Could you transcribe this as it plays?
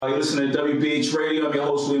You're listening to WBH Radio. I'm your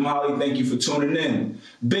host, William Holly. Thank you for tuning in.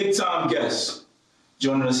 Big time guest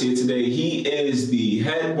joining us here today. He is the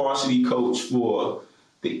head varsity coach for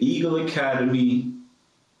the Eagle Academy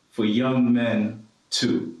for Young Men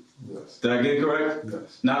 2. Yes. Did I get it correct?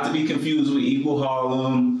 Yes. Not to be confused with Eagle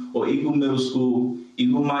Harlem or Eagle Middle School,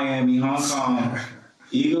 Eagle Miami, Hong Kong.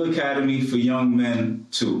 Eagle Academy for Young Men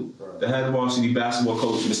 2. Right. The head varsity basketball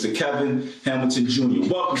coach, Mr. Kevin Hamilton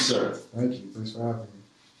Jr. Welcome, sir. Thank you. Thanks for having me.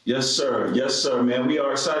 Yes, sir. Yes, sir, man. We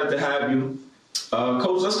are excited to have you.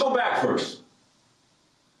 Coach, let's go back first.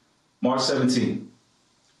 March 17.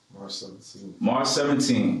 March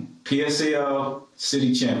 17. PSAL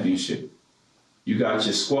City Championship. You got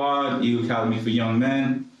your squad, Eagle Academy for Young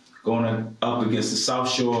Men, going up against the South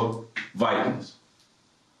Shore Vikings.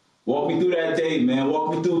 Walk me through that day, man.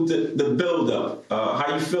 Walk me through the build-up.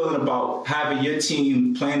 How you feeling about having your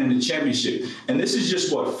team playing in the championship? And this is just,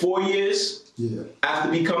 4 years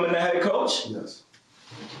after becoming the head coach? Yes.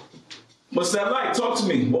 What's that like? Talk to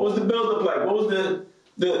me. What was the build-up like? What was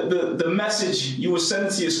the message you were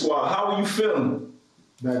sending to your squad? How were you feeling?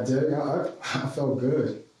 That day, I felt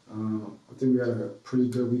good. I think we had a pretty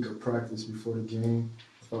good week of practice before the game.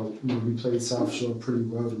 I felt, we played South Shore pretty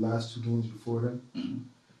well the last 2 games before then. Mm-hmm.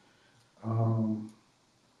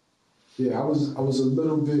 I was a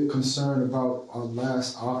little bit concerned about our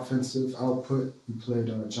last offensive output. We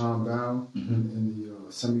played John Brown in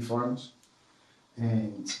the semifinals,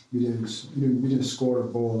 and we didn't score the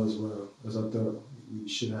ball as well as I thought we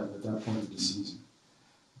should have at that point of the season.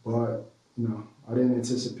 But I didn't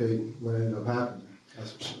anticipate what ended up happening.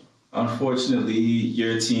 That's for sure. Unfortunately,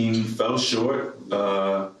 your team fell short,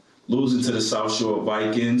 losing to the South Shore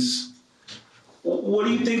Vikings. What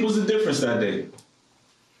do you think was the difference that day?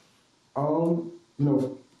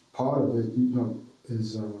 Part of it,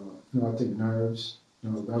 is, I think nerves.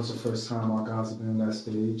 That was the first time our guys have been on that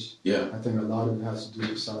stage. Yeah. I think a lot of it has to do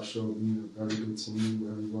with South Shore being a very good team,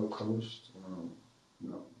 very well coached,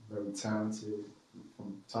 very talented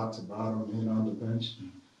from top to bottom and on the bench.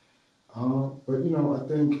 But I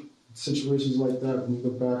think situations like that, when you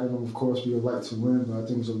look back at them, of course, we would like to win, but I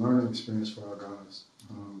think it was a learning experience for our guys.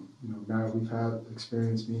 Now we've had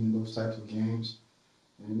experience being in those types of games,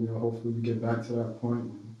 and hopefully we get back to that point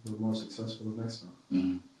and we're more successful the next time.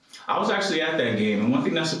 Mm-hmm. I was actually at that game, and one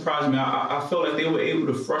thing that surprised me, I felt like they were able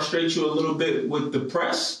to frustrate you a little bit with the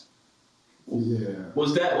press. Yeah.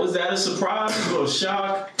 Was that a surprise or a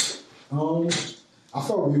shock? I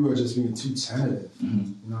felt we were just being too tentative.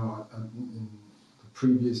 Mm-hmm. In the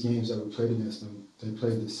previous games that we played against them, they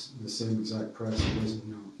played the same exact press. It wasn't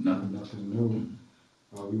nothing new. Mm-hmm.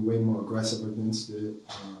 We were way more aggressive against it.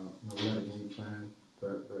 We had a game plan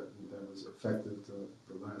that was effective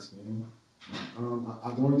the last game. The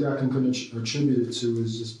only thing I can attribute it to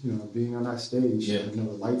is just being on that stage. Yeah. The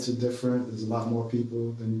lights are different. There's a lot more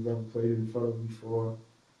people than you've ever played in front of before.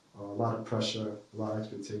 A lot of pressure, a lot of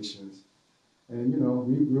expectations. And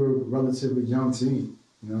we were a relatively young team.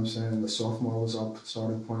 You know what I'm saying? The sophomore was our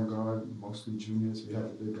starting point guard, mostly juniors. We had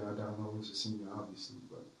the big guy down low who's a senior, obviously.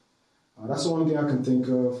 But that's the only thing I can think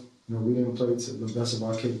of. We didn't play to the best of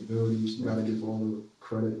our capabilities. You got to give all the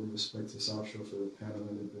credit and respect to South Shore for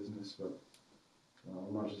handling their business. But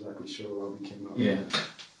I'm not exactly sure why we came out. Yeah.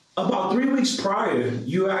 About 3 weeks prior,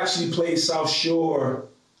 you actually played South Shore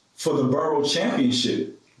for the Borough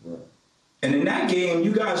Championship. Right. And in that game,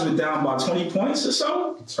 you guys were down by 20 points or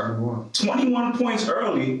so? 21 points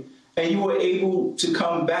early, and you were able to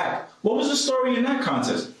come back. What was the story in that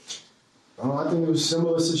contest? I think it was a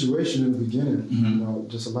similar situation in the beginning. Mm-hmm.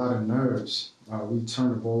 Just a lot of nerves. We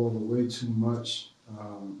turned the ball over way too much.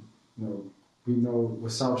 We know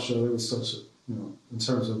with South Shore, it was such a, in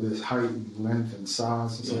terms of this height and length and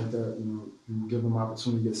size and stuff like that, you give them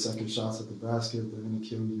opportunity to get second shots at the basket, they're going to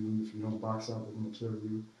kill you. If you don't box out, they're going to kill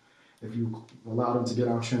you. If you allow them to get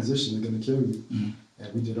out of transition, they're going to kill you. Mm-hmm.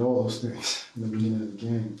 And we did all those things in the beginning of the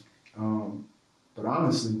game. But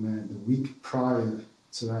honestly, man, the week prior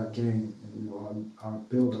to that game, and our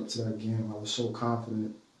build-up to that game, I was so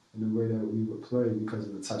confident in the way that we would play because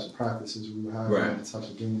of the types of practices we were having, and the types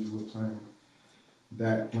of games we were playing,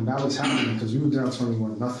 that when that was happening, because we were down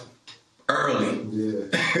 21-0. Early.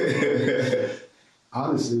 Yeah.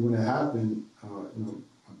 Honestly, when it happened, I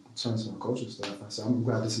turned to my coaching staff. I said, I'm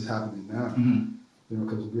glad this is happening now,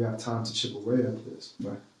 because we have time to chip away at this.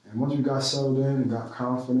 Right. And once we got settled in and got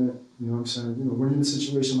confident, when you're in a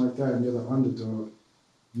situation like that and you're the underdog,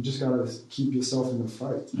 you just gotta keep yourself in the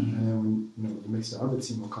fight. Mm-hmm. And then when it makes the other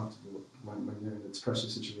team uncomfortable when you're in this pressure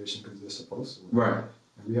situation because they're supposed to. Right.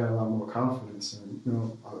 And we had a lot more confidence, and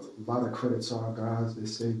a lot of credit to our guys. They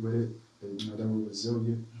stayed with it. They were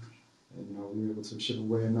resilient. And we were able to chip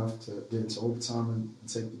away enough to get into overtime and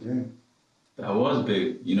take the game. That was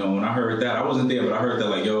big. You know, when I heard that, I wasn't there, but I heard that,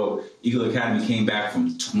 like, yo, Eagle Academy came back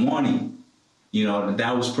from 20. You know,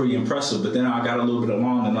 that was pretty impressive. But then I got a little bit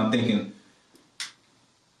along, and I'm thinking,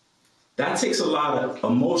 that takes a lot of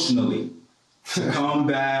emotionally to come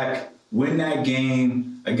back, win that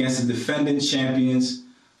game against the defending champions.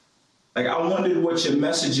 Like, I wondered what your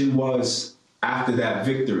messaging was after that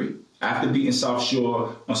victory, after beating South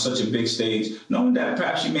Shore on such a big stage, knowing that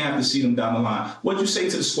perhaps you may have to see them down the line. What did you say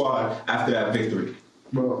to the squad after that victory?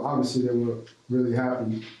 Well, obviously they were really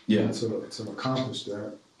happy to accomplish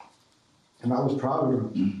that. And I was proud of them.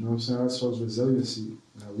 Mm-hmm. You know what I'm saying? That shows resiliency. You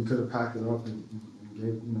know, we could have packed it up and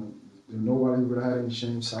gave, you know, nobody would have had any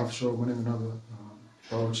shame. South Shore winning another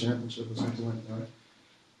borough championship or something like that.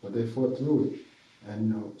 But they fought through it. And,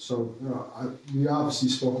 you know, so, you know, we obviously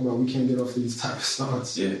spoke about we can't get off these type of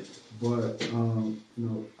starts. Yeah. But, you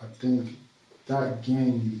know, I think that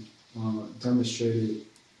game demonstrated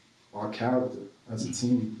our character as a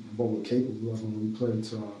team and what we're capable of when we played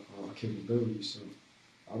to our capabilities. So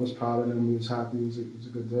I was proud of them. We was happy. It was a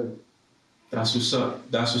good day. That's what's up.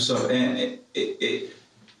 That's what's up. And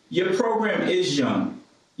your program is young,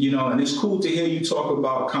 you know, and it's cool to hear you talk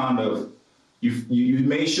about kind of, you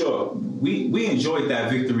made sure we enjoyed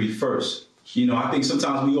that victory first. You know, I think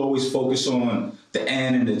sometimes we always focus on the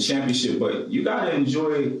end and the championship, but you got to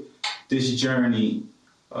enjoy this journey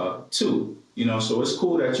too. You know, so it's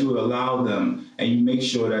cool that you allow them and you make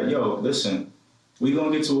sure that, yo, listen, we're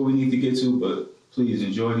going to get to where we need to get to, but please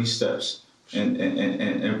enjoy these steps and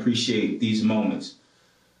appreciate these moments.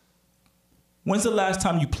 When's the last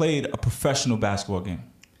time you played a professional basketball game?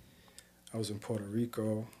 I was in Puerto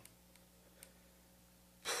Rico,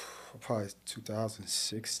 probably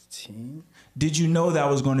 2016. Did you know that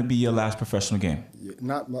was going to be your last professional game? Yeah,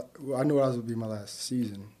 I knew that would be my last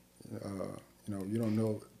season. You know, you don't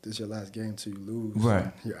know this is your last game until you lose.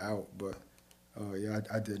 Right. You're out. But, yeah,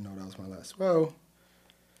 I did know that was my last. Well,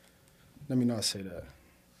 let me not say that.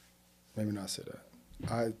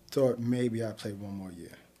 I thought maybe I'd play one more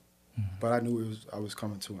year. Mm-hmm. But I knew I was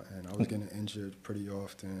coming to an end. I was getting injured pretty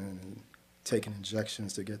often and taking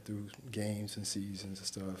injections to get through games and seasons and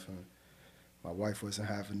stuff. And my wife wasn't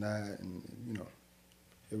having that. And, you know,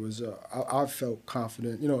 it was, I felt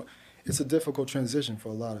confident. You know, it's a difficult transition for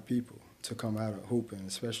a lot of people to come out of hooping,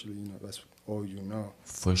 especially, you know, that's all you know.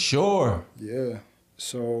 For sure. Yeah.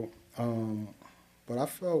 So, but I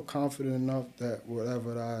felt confident enough that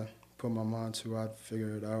whatever I put my mind to, I'd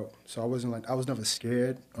figure it out. So I was never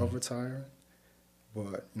scared of retiring.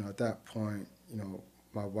 But, you know, at that point, you know,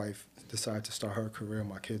 my wife decided to start her career.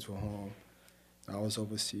 My kids were home. I was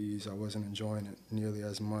overseas. I wasn't enjoying it nearly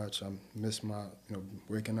as much. I missed my, you know,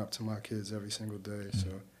 waking up to my kids every single day. Mm-hmm. So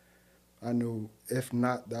I knew if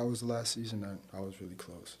not that was the last season, then I was really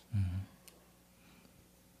close. Mm-hmm.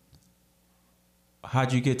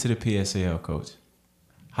 How'd you get to the PSAL, Coach?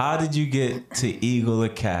 How did you get to Eagle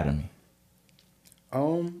Academy?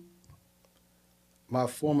 My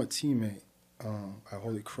former teammate at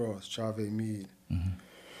Holy Cross, Chave Mead, mm-hmm.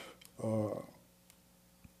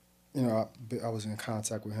 You know, I was in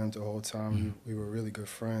contact with him the whole time. Mm-hmm. We were really good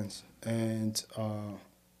friends. And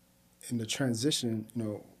in the transition, you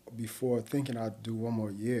know, before thinking I'd do one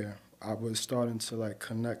more year, I was starting to, like,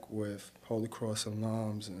 connect with Holy Cross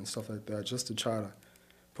alums and stuff like that just to try to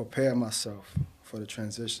prepare myself for the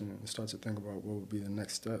transition and start to think about what would be the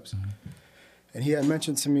next steps. Mm-hmm. And he had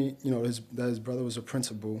mentioned to me, you know, that his brother was a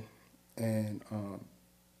principal, and,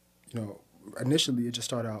 you know, initially it just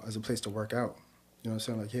started out as a place to work out. You know what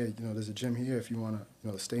I'm saying? Like, hey, you know, there's a gym here if you want to,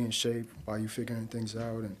 you know, stay in shape while you're figuring things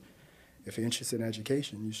out. And if you're interested in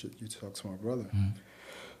education, you talk to my brother. Mm-hmm.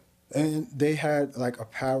 And they had, like, a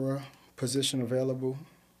para position available.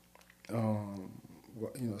 You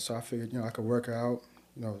know, so I figured, you know, I could work out,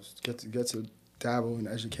 you know, get to dabble in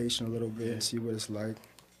education a little bit and see what it's like.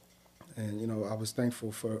 And, you know, I was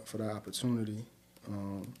thankful for that opportunity.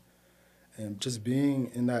 And just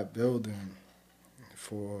being in that building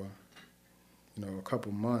for, you know, a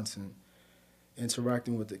couple months and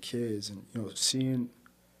interacting with the kids and, you know, seeing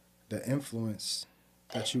the influence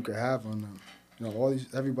that you could have on them. You know,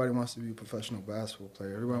 everybody wants to be a professional basketball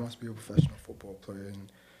player. Everybody wants to be a professional football player.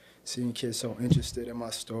 And seeing kids so interested in my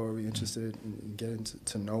story, interested in getting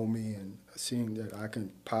to know me, and seeing that I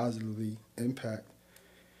can positively impact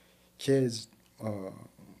kids. I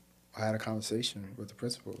had a conversation with the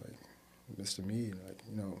principal, like, Mr. Mead, like,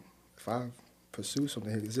 you know, if I pursue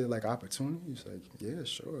something, is it, like, opportunities? Like, yeah,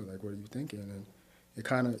 sure. Like, what are you thinking? And it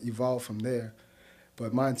kind of evolved from there.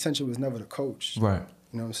 But my intention was never to coach. Right.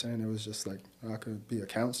 You know what I'm saying? It was just like, I could be a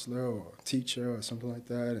counselor or a teacher or something like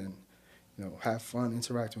that. And, you you know, have fun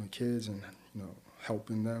interacting with kids and, you know,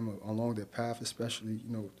 helping them along their path, especially, you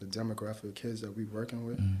know, the demographic of kids that we're working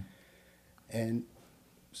with. And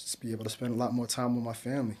just be able to spend a lot more time with my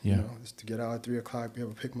family, you know, just to get out at 3 o'clock, be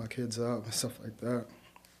able to pick my kids up and stuff like that.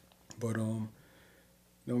 But, you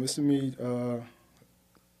know, Mr. Meade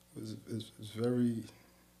was very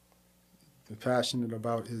passionate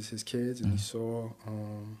about his kids, and he saw,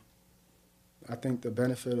 I think, the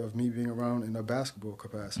benefit of me being around in a basketball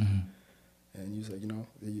capacity. And he was like, you know,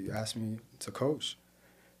 he asked me to coach.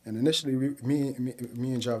 And initially, me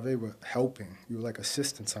and Javed were helping. We were like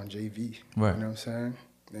assistants on JV. Right. You know what I'm saying?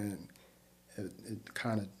 And it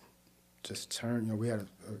kind of just turned. You know, we had an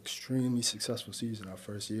extremely successful season our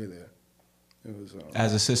first year there. It was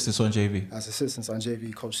as assistants on JV. As assistants on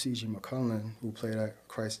JV, Coach C.G. McCullen, who played at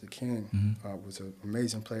Christ the King, was an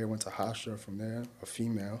amazing player. Went to Hofstra from there, a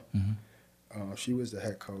female. She was the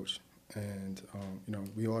head coach, and you know,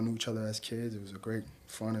 we all knew each other as kids. It was a great,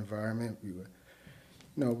 fun environment. We were,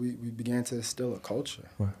 you know, we began to instill a culture,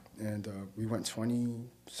 and we went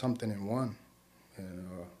 20-something and 1, and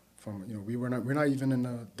from, you know, we're not even in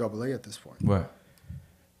AA at this point,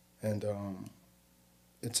 and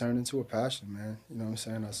it turned into a passion, man. You know what I'm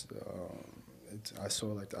saying? I saw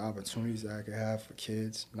like the opportunities that I could have for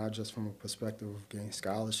kids, not just from a perspective of getting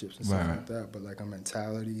scholarships and stuff like that, but like a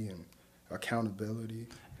mentality and accountability.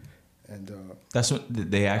 And that's what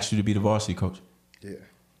they asked you to be the varsity coach. Yeah.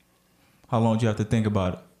 How long did you have to think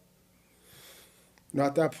about it? You know,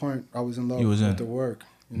 at that point, I was in love with the work.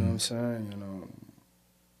 You know what I'm saying? And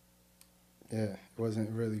yeah, it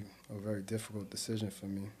wasn't really a very difficult decision for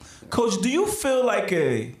me. Coach, do you feel like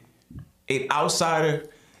an outsider?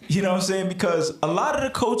 You know what I'm saying? Because a lot of the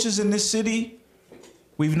coaches in this city,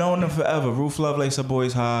 we've known them forever. Ruth Lovelace at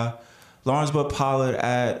Boys High, Lawrence Bud Pollard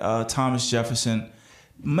at Thomas Jefferson.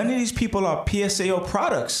 Many of these people are PSAO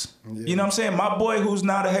products. Yeah. You know what I'm saying? My boy, who's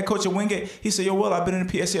now the head coach at Wingate, he said, yo, Will, I've been in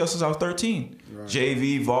the PSAO since I was 13.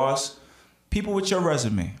 JV, Voss. People with your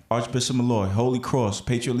resume, Archbishop Malloy, Holy Cross,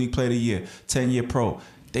 Patriot League Player of the Year, 10-year pro,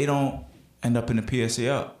 they don't end up in the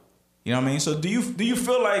PSAO. You know what I mean? So do you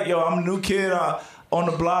feel like, yo, I'm a new kid on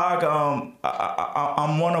the block,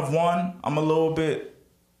 I'm one of one, I'm a little bit,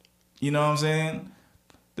 you know what I'm saying?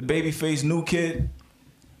 The baby-faced new kid?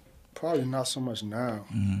 Probably not so much now.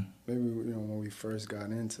 Maybe, you know, when we first got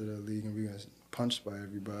into the league and we got punched by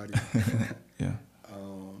everybody. Yeah.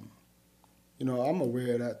 You know, I'm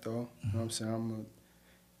aware of that, though. You know what I'm saying?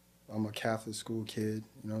 I'm a Catholic school kid.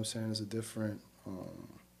 You know what I'm saying? It's a different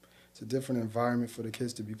environment for the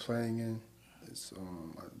kids to be playing in. It's,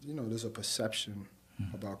 you know, there's a perception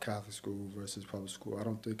about Catholic school versus public school. I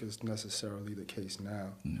don't think it's necessarily the case now,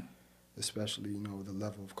 especially, you know, the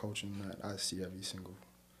level of coaching that I see every single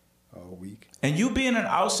week. And you being an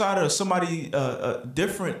outsider, somebody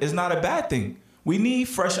different, is not a bad thing. We need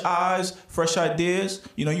fresh eyes, fresh ideas.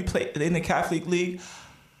 You know, you play in the Catholic League.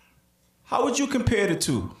 How would you compare the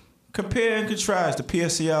two? Compare and contrast the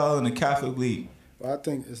PSCL and the Catholic League. Well, I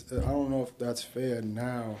think I don't know if that's fair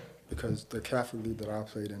now, because the Catholic League that I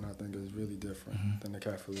played in, I think, is really different than the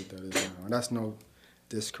Catholic League that is now. And that's no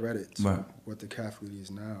discredit to what the Catholic League is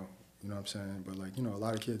now. You know what I'm saying? But, like, you know, a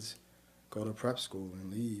lot of kids go to prep school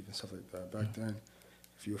and leave and stuff like that. Back then,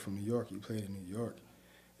 if you were from New York, you played in New York.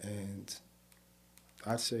 And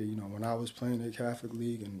I'd say, you know, when I was playing the Catholic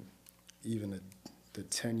League and even the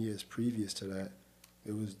 10 years previous to that,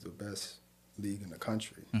 it was the best league in the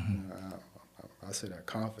country. You know, I say that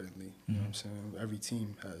confidently. You know what I'm saying? Every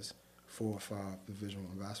team has 4 or 5 Division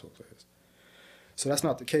I basketball players. So that's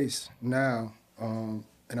not the case now. And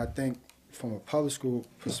I think from a public school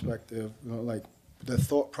perspective, you know, like, the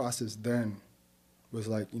thought process then was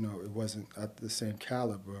like, you know, it wasn't at the same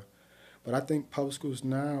caliber. But I think public schools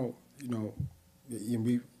now, you know,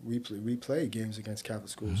 we play games against Catholic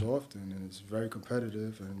schools often, and it's very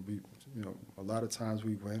competitive, and we, you know, a lot of times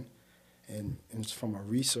we win. And it's from a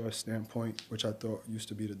resource standpoint, which I thought used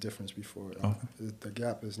to be the difference before. The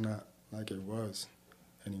gap is not like it was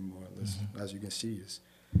anymore. As you can see, it's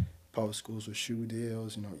public schools with shoe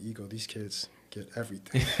deals, you know, Ego. These kids get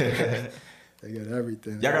everything. They get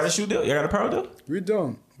everything. Y'all got a shoe deal? Y'all got a apparel deal? We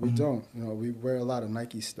don't. We don't. You know, we wear a lot of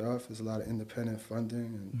Nike stuff. There's a lot of independent funding,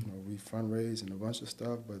 and you know, we fundraise and a bunch of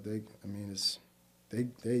stuff. But they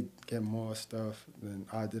get more stuff than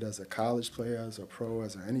I did as a college player, as a pro,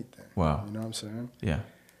 as anything. Wow. You know what I'm saying? Yeah.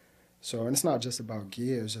 So, and it's not just about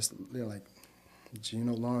gear. It's just, you know, like,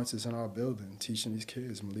 Gino Lawrence is in our building teaching these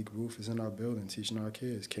kids. Malik Roof is in our building teaching our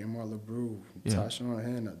kids. Kmar LeBrew, Tyshawn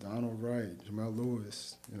Hanna, Donald Wright, Jamel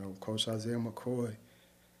Lewis, you know, Coach Isaiah McCoy.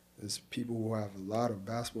 There's people who have a lot of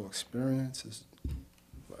basketball experience. There's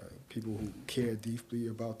people who care deeply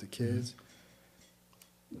about the kids.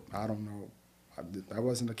 I don't know. That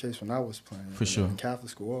wasn't the case when I was playing. For sure. In Catholic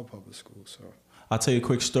school or public school. So I'll tell you a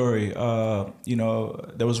quick story.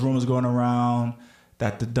 There was rumors going around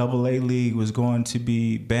that the AA League was going to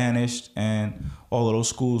be banished and all of those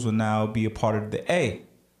schools will now be a part of the A.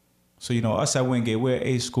 So, us at Wingate, we're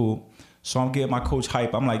A school. So I'm getting my coach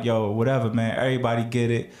hype. I'm like, yo, whatever, man. Everybody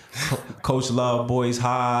get it. Coach Love, Boys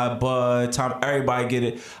High, Bud, Tom, everybody get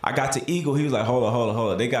it. I got to Eagle. He was like, hold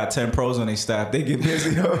on. They got 10 pros on their staff. They get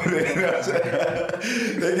busy over there. You know what I'm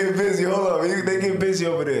saying? They get busy. Hold on. They get busy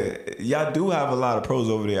over there. Y'all do have a lot of pros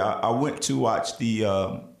over there. I went to watch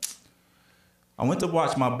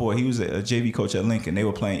my boy. He was a JV coach at Lincoln. They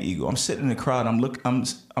were playing Eagle. I'm sitting in the crowd. I'm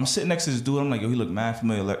sitting next to this dude. I'm like, yo, he look mad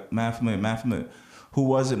familiar. Who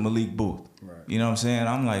was it? Malik Booth. Right. You know what I'm saying?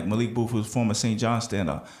 I'm like, Malik Booth was former St. John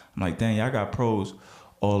stand-up. I'm like, dang, y'all got pros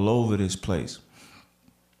all over this place.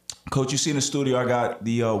 Coach, you see in the studio, I got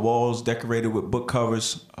the walls decorated with book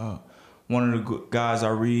covers. One of the guys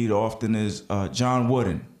I read often is John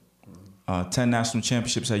Wooden, 10 national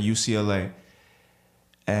championships at UCLA.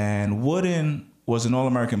 And Wooden was an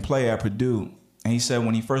All-American player at Purdue. And he said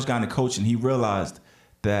when he first got into coaching, he realized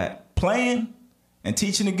that playing and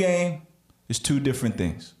teaching the game is two different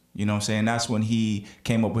things. You know what I'm saying? That's when he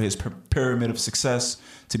came up with his pyramid of success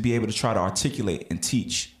to be able to try to articulate and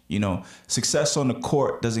teach. Success on the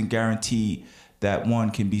court doesn't guarantee that one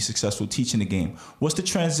can be successful teaching the game. What's the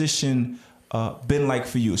transition been like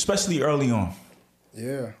for you, especially early on?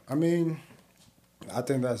 Yeah, I mean, I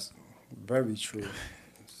think that's very true.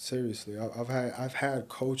 Seriously, I've had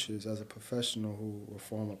coaches as a professional who were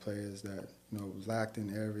former players that lacked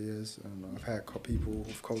in areas, and I've had people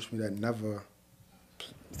who've coached me that never,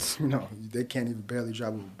 they can't even barely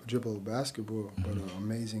dribble a basketball, but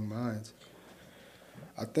amazing minds.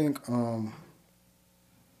 I think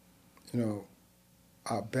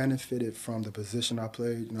I benefited from the position I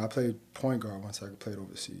played. I played point guard once I played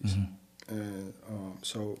overseas, and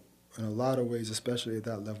so. In a lot of ways, especially at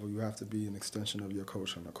that level, you have to be an extension of your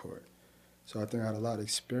coach on the court. So I think I had a lot of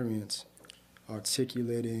experience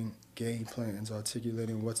articulating game plans,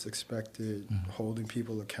 articulating what's expected, holding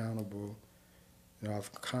people accountable.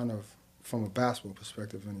 I've kind of, from a basketball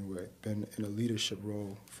perspective anyway, been in a leadership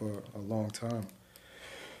role for a long time.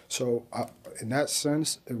 So in that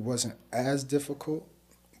sense, it wasn't as difficult,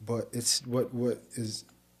 but it's what is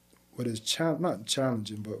not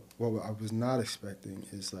challenging, but what I was not expecting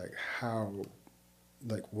is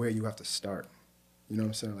where you have to start. You know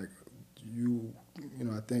what I'm saying?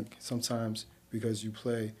 I think sometimes because you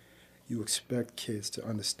play, you expect kids to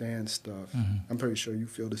understand stuff. I'm pretty sure you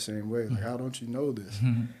feel the same way. How don't you know this?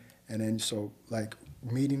 And then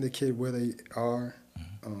meeting the kid where they are,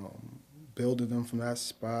 building them from that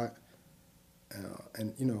spot,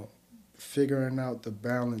 and figuring out the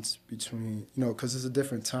balance between, because it's a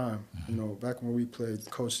different time. Back when we played,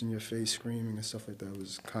 coach in your face, screaming and stuff like that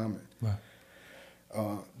was common. Right.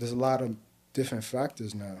 There's a lot of different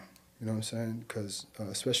factors now. You know what I'm saying? Because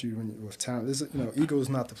especially when you're with talent, ego is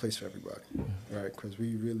not the place for everybody, right? Because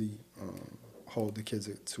we really hold the kids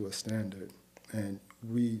to a standard, and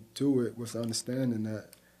we do it with the understanding that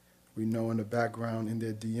we know in the background, in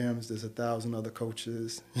their DMs, there's 1,000 other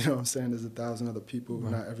coaches. You know what I'm saying? There's 1,000 other people.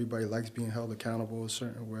 Right. Not everybody likes being held accountable a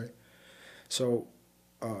certain way. So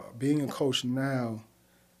being a coach now,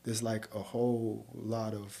 there's a whole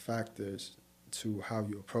lot of factors to how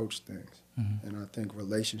you approach things. And I think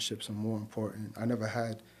relationships are more important. I never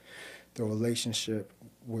had the relationship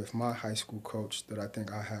with my high school coach that I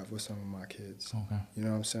think I have with some of my kids. Okay. You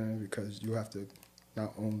know what I'm saying? Because you have to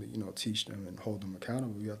not only, teach them and hold them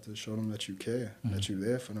accountable, you have to show them that you care, that you're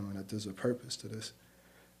there for them, and that there's a purpose to this.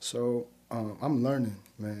 So I'm learning,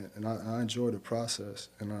 man, and I enjoy the process.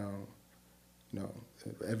 And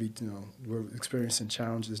we're experiencing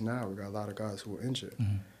challenges now. We got a lot of guys who are injured,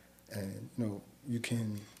 and you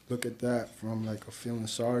can look at that from a feeling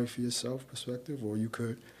sorry for yourself perspective, or you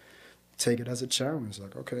could take it as a challenge.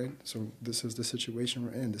 Okay, so this is the situation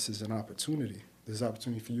we're in. This is an opportunity. There's an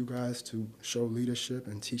opportunity for you guys to show leadership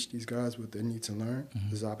and teach these guys what they need to learn.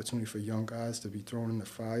 There's an opportunity for young guys to be thrown in the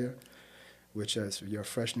fire, which as you're a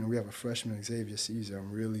freshman, we have a freshman, Xavier Caesar.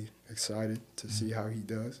 I'm really excited to see how he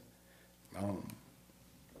does.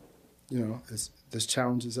 There's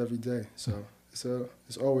challenges every day. So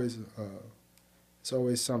it's always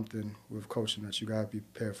something with coaching that you got to be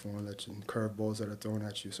prepared for, and curveballs that are thrown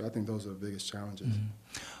at you. So I think those are the biggest challenges.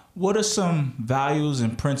 What are some values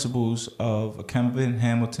and principles of a Kevin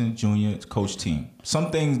Hamilton Jr. coach team?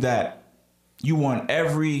 Some things that you want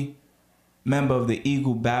every member of the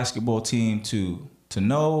Eagle basketball team to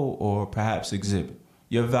know or perhaps exhibit?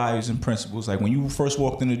 your values and principles? Like when you first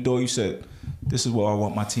walked in the door, you said, "This is what I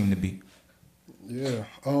want my team to be." Yeah.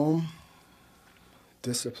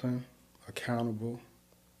 Discipline, accountable,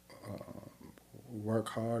 work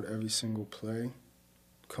hard every single play,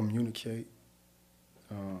 communicate,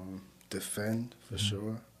 defend for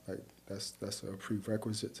sure. Like that's a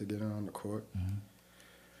prerequisite to getting on the court.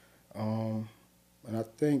 And I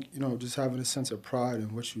think, just having a sense of pride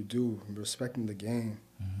in what you do, and respecting the game.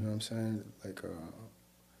 You know what I'm saying? Like,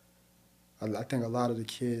 I think a lot of the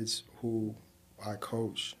kids who I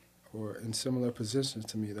coach were in similar positions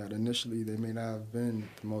to me, that initially they may not have been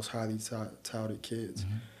the most highly touted kids.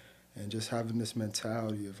 And just having this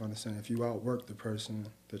mentality of understanding, if you outwork the person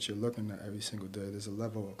that you're looking at every single day, there's a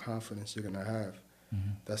level of confidence you're going to have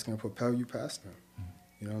that's going to propel you past them.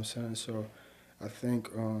 You know what I'm saying? So I think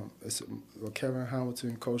it's a Kevin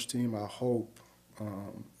Hamilton coach team, I hope,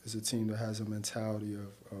 is a team that has a mentality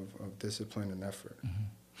of discipline and effort.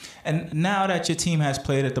 And now that your team has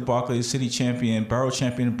played at the Barclays, City champion, Borough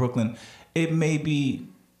champion in Brooklyn, it may be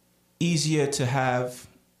easier to have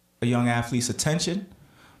a young athlete's attention.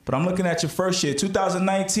 But I'm looking at your first year,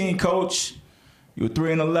 2019, coach, you were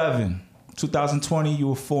 3-11. 2020, you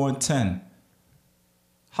were 4-10.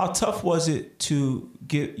 How tough was it to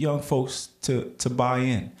get young folks to buy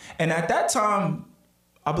in? And at that time,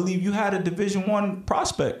 I believe you had a Division I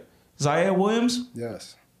prospect, Zaire Williams.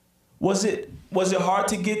 Yes. Was it hard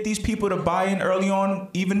to get these people to buy in early on,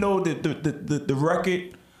 even though the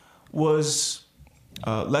record was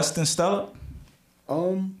less than stellar?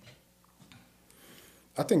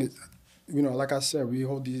 I think like I said, we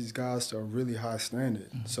hold these guys to a really high standard,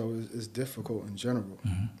 so it's difficult in general.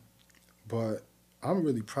 But I'm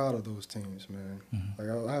really proud of those teams, man. Like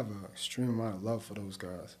I have an extreme amount of love for those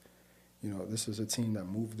guys. This is a team that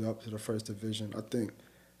moved up to the first division. I think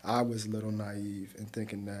I was a little naive in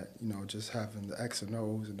thinking that, just having the X and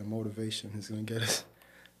O's and the motivation is going to get us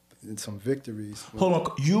in some victories. Hold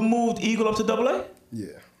on, you moved Eagle up to AA?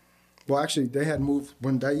 Yeah. Well, actually, they had moved,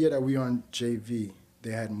 when that year that we were on JV,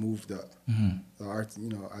 they had moved up.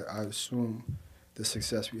 I assume the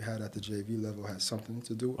success we had at the JV level had something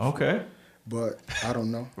to do with it. Okay. But I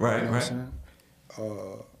don't know. Right, you know right. What I'm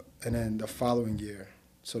saying? And then the following year,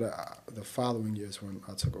 the following year is when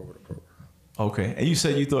I took over the program. Okay. And you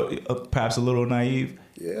said you thought perhaps a little naive?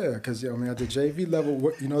 Yeah, because, at the JV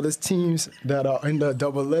level, there's teams that are in the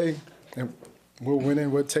AA, and we're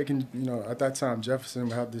winning, we're taking, at that time, Jefferson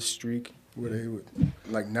would have this streak where they would,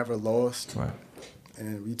 never lost. Right.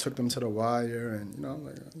 And we took them to the wire, and,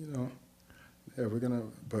 yeah, we're going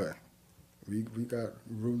to, but we got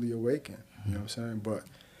rudely awakened, you know what I'm saying? But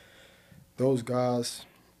those guys,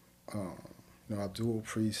 Abdul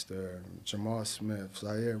Priest, Jamar Smith,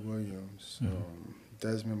 Zaire Williams,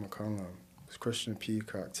 Desmond McCullum, Christian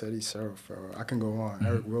Peacock, Teddy Serafel, I can go on,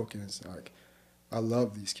 Eric Wilkins, I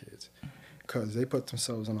love these kids because they put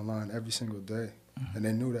themselves on the line every single day, and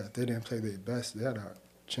they knew that if they didn't play their best, they had a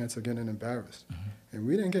chance of getting embarrassed. And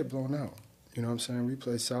we didn't get blown out, you know what I'm saying? We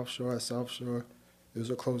played South Shore at South Shore. It was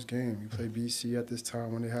a close game. We played BC at this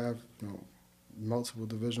time when they have, multiple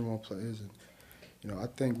Division I players. And, I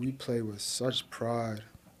think we played with such pride,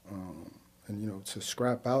 and, to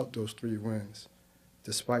scrap out those 3 wins,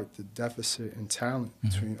 despite the deficit in talent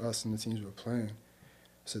between us and the teams we're playing,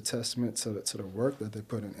 it's a testament to the work that they're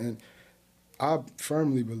putting in. I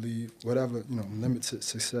firmly believe whatever, limited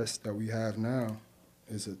success that we have now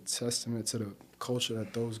is a testament to the culture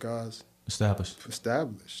that those guys established.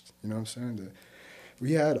 You know what I'm saying? That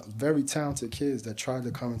we had very talented kids that tried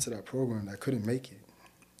to come into that program that couldn't make it.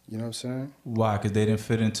 You know what I'm saying? Why? Because they didn't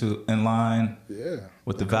fit in line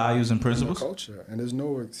with the values and principles? And the culture. And there's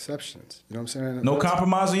no exceptions. You know what I'm saying? No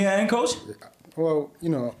compromise on your end, coach? Well,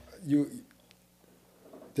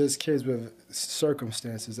 there's kids with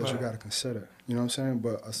circumstances that you got to consider. You know what I'm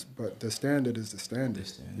saying? But the standard is the standard.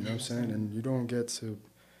 You know what I'm saying? And you don't get to,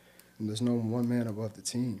 there's no one man above the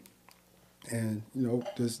team. And,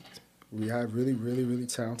 we have really, really, really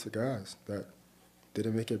talented guys that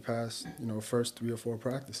didn't make it past, first 3 or 4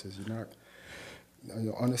 practices. You're not,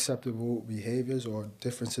 unacceptable behaviors or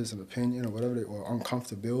differences in opinion or whatever, or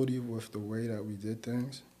uncomfortability with the way that we did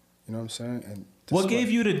things. You know what I'm saying? And what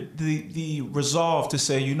gave you the resolve to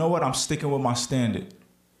say, you know what, I'm sticking with my standard?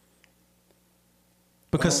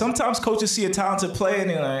 Because sometimes coaches see a talented player and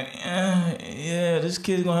they're like, yeah, this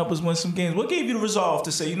kid's gonna help us win some games. What gave you the resolve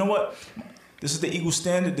to say, you know what, this is the Eagle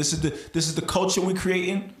standard, this is the culture we're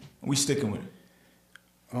creating, and we sticking with it?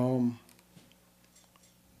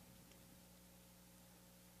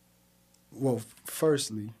 Well,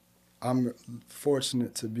 firstly, I'm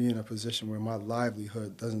fortunate to be in a position where my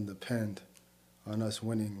livelihood doesn't depend on us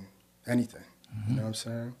winning anything. You know what I'm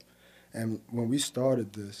saying? And when we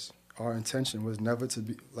started this, our intention was never to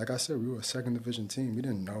be, like I said, we were a second division team. We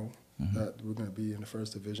didn't know that we were going to be in the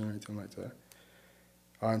first division or anything like that.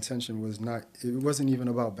 Our intention was not, it wasn't even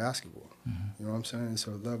about basketball. You know what I'm saying? It's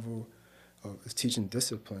a level of it's teaching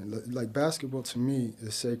discipline. Like basketball to me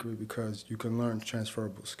is sacred because you can learn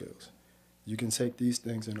transferable skills. You can take these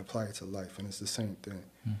things and apply it to life, and it's the same thing.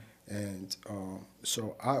 And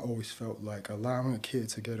so I always felt like allowing a kid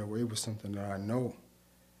to get away with something that I know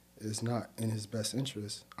is not in his best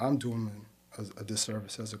interest, I'm doing him a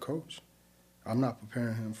disservice as a coach. I'm not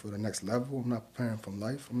preparing him for the next level. I'm not preparing him for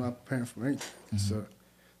life. I'm not preparing for anything. So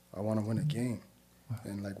I want to win a game.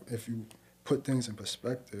 And like if you put things in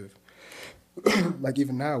perspective, like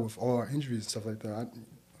even now with all our injuries and stuff like that,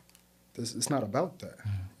 it's not about that.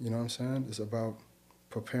 You know what I'm saying? It's about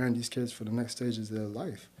preparing these kids for the next stages of their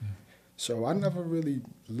life. So I never really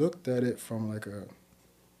looked at it from like a,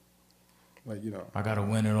 like, you know, I gotta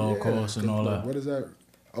win at all costs and all that. What does that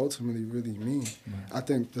ultimately really mean? I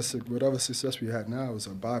think whatever success we had now is a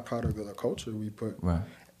byproduct of the culture we put.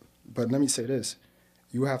 But let me say this: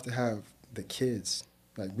 you have to have the kids.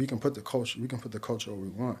 Like we can put the culture where we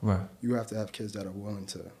want. You have to have kids that are willing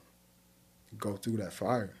to go through that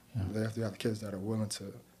fire. They have to have kids that are willing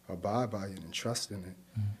to abide by it and trust in it.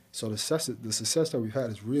 So the success that we've had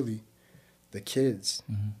is really the kids,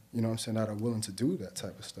 you know what I'm saying, that are willing to do that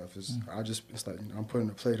type of stuff. It's like, you know, I'm putting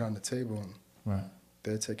a plate on the table and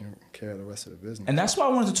they're taking care of the rest of the business. And that's why I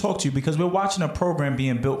wanted to talk to you, because we're watching a program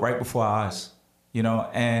being built right before our eyes, you know,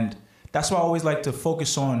 and that's why I always like to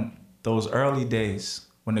focus on those early days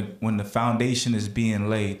when the foundation is being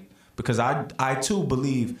laid, because I too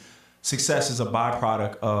believe success is a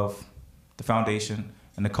byproduct of the foundation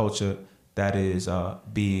and the culture that is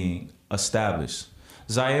being established.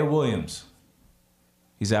 Ziaire Williams,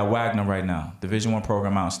 he's at Wagner right now, Division I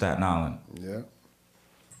program out in Staten Island. Yeah.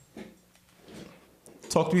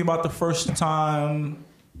 Talk to me about the first time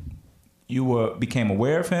you became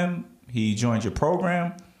aware of him. He joined your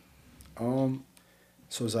program.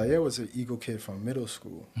 So Ziaire was an Eagle kid from middle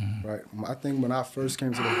school, right? I think when I first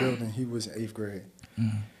came to the building, he was in 8th grade.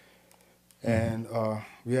 And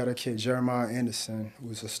we had a kid, Jeremiah Anderson, who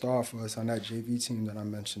was a star for us on that JV team that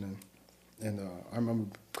I'm mentioning. And I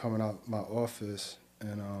remember coming out my office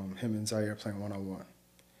and him and Ziaire playing one-on-one.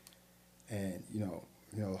 And, you know,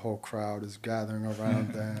 the whole crowd is gathering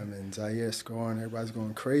around them and Ziaire scoring, everybody's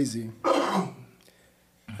going crazy.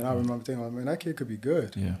 And I remember thinking, like, man, that kid could be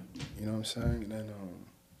good. Yeah. You know what I'm saying? And then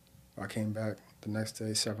I came back the next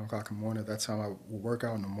day, 7 o'clock in the morning. At that time, I would work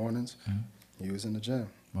out in the mornings. He was in the gym.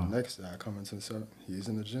 The next day, I come into the cell, he's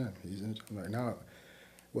in the gym. Like, now, it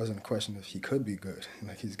wasn't a question if he could be good.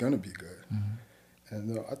 Like, he's going to be good.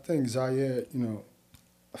 And I think Ziaire, you know,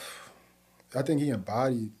 I think he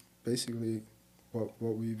embodied basically what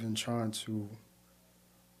we've been trying to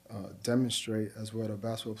demonstrate as what a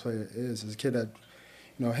basketball player is. As a kid that,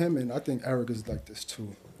 you know, him and I think Eric is like this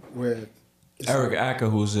too, where Eric Acker,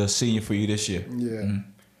 who's a senior for you this year. Yeah.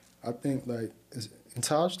 I think like, and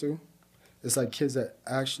Taj too, it's like kids that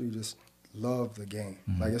actually just love the game.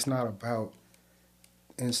 Like it's not about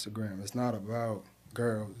Instagram. It's not about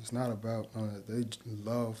girls. It's not about, they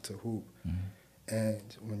love to hoop. And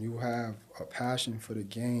when you have a passion for the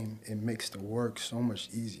game, it makes the work so much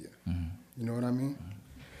easier. You know what I mean?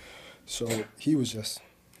 So he was just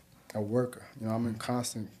a worker. You know, I'm in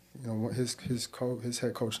constant, you know, his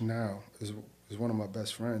head coach now is one of my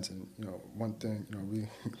best friends. And, you know, one thing, you know,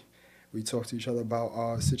 we talk to each other about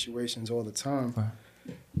our situations all the time.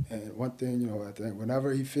 And one thing, you know, I think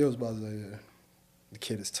whenever he feels about it, the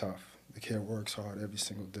kid is tough. The kid works hard every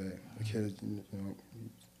single day. The kid, you know,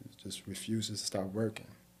 just refuses to stop working.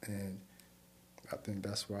 And I think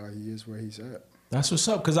that's why he is where he's at. That's what's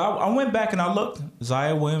up. Because I went back and I looked.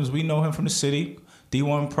 Ziaire Williams, we know him from the city,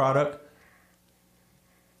 D1 product.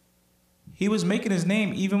 He was making his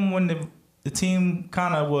name even when the team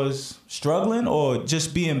kind of was struggling or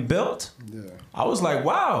just being built. Yeah. I was like,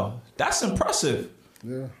 wow, that's impressive.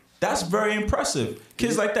 Yeah. That's very impressive.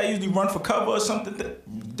 Kids like that usually run for cover or something,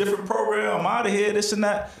 different program, I'm out of here, this and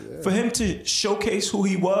that. Yeah. For him to showcase who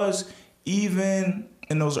he was, even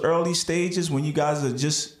in those early stages when you guys are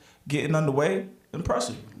just getting underway,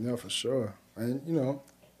 impressive. Yeah, for sure. And, you know,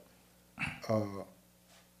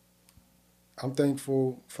 I'm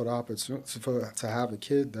thankful for the opportunity to have a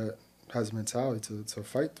kid that has a mentality to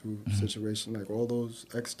fight through situations, like all those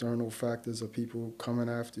external factors of people coming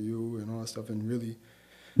after you and all that stuff, and really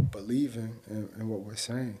believing in what we're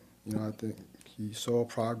saying. You know, I think he saw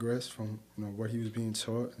progress from, you know, what he was being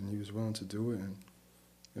taught, and he was willing to do it. And,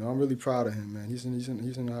 you know, I'm really proud of him, man. He's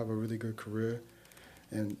gonna have a really good career.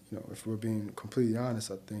 And, you know, if we're being completely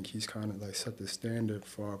honest, I think he's kind of like set the standard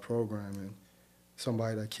for our program and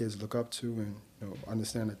somebody that kids look up to and, you know,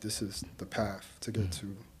 understand that this is the path to get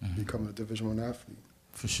to becoming a Division I athlete.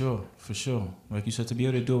 For sure, for sure. Like you said, to be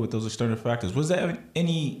able to do it with those external factors. Was there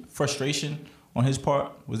any frustration on his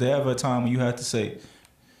part? Was there ever a time when you had to say,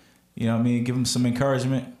 you know what I mean, give him some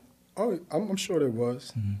encouragement? Oh, I'm sure there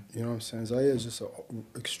was. You know what I'm saying? Zaire is just an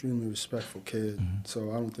extremely respectful kid.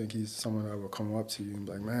 So I don't think he's someone that will come up to you and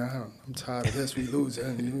be like, man, I'm tired of this. We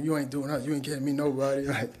losing. You ain't doing that. You ain't getting me nobody.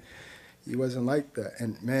 Like, he wasn't like that.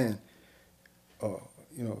 And, man,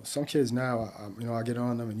 you know, some kids now, you know, I get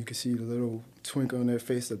on them and you can see the little twinkle in their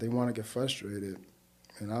face that they want to get frustrated.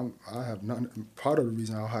 And I have none. Part of the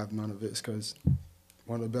reason I'll have none of it is because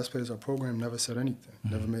one of the best players of our program never said anything,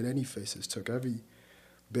 never made any faces, took every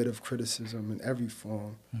bit of criticism in every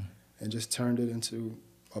form and just turned it into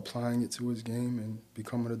applying it to his game and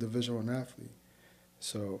becoming a Division I athlete.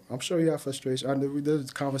 So I'm sure he had frustration.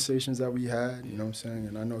 There's conversations that we had, you know what I'm saying,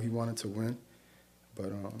 and I know he wanted to win, but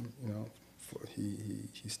you know,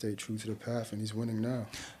 he stayed true to the path and he's winning now.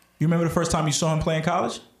 You remember the first time you saw him play in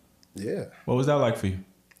college? Yeah. What was that like for you?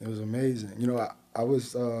 It was amazing. You know, I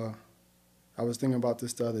was thinking about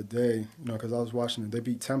this the other day, you know, because I was watching it. They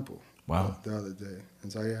beat Temple. Wow. The other day.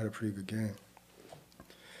 And Zaire had a pretty good game.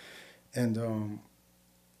 And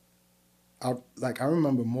I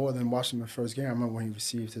remember more than watching the first game, I remember when he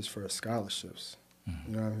received his first scholarships.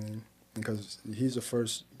 You know what I mean? Because he's the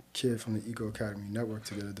first kid from the Eagle Academy Network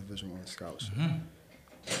to get a Division I scholarship.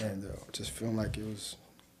 And just feeling like it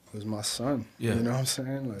was my son. Yeah. You know what I'm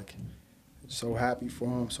saying? Like, so happy for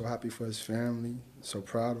him, so happy for his family, so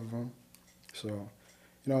proud of him. So,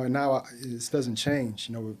 you know, and now it doesn't change.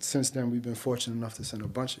 You know, since then we've been fortunate enough to send a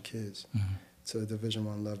bunch of kids to the Division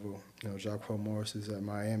I level. You know, Jaquel Morris is at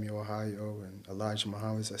Miami, Ohio, and Elijah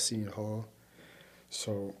Muhammad is at Seton Hall.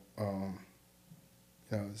 So, you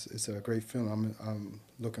know, it's a great feeling. I'm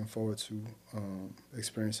looking forward to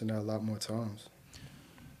experiencing that a lot more times.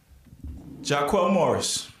 Jaquel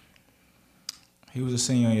Morris. He was a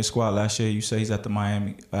senior on your squad last year. You say he's at the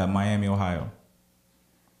Miami, Ohio.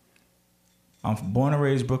 I'm born and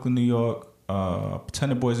raised Brooklyn, New York.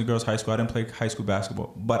 Attended Boys and Girls High School. I didn't play high school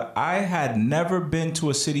basketball, but I had never been to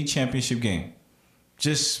a city championship game.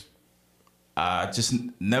 Just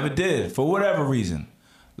never did for whatever reason.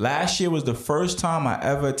 Last year was the first time I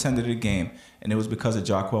ever attended a game, and it was because of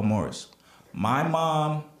Jaquel Morris. My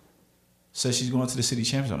mom says she's going to the city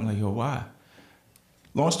championship. I'm like, yo, why?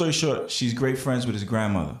 Long story short, she's great friends with his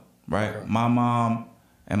grandmother, right? Okay. My mom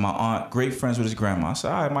and my aunt, great friends with his grandma. I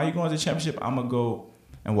said, all right, Ma, you going to the championship? I'm going to go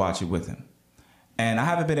and watch it with him. And I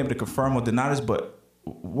haven't been able to confirm or deny this, but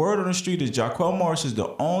word on the street is Jaquel Morris is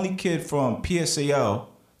the only kid from PSAL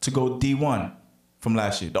to go D1 from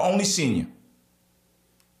last year. The only senior.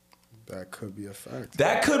 That could be a fact.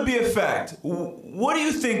 That could be a fact. What do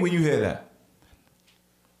you think when you hear that?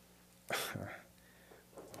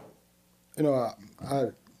 You know,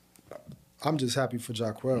 I'm just happy for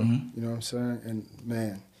Jaquel. You know what I'm saying? And,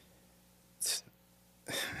 man,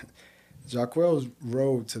 Jaquel's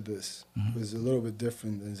road to this was a little bit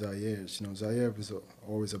different than Zaire's. You know, Zaire was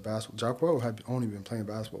always a basketball. Jaquel had only been playing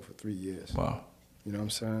basketball for 3 years. Wow. You know what I'm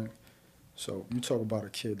saying? So you talk about a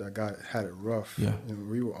kid that had it rough. Yeah. You know,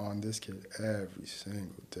 we were on this kid every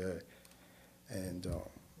single day. And,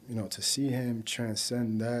 you know, to see him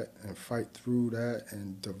transcend that and fight through that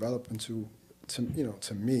and develop into, to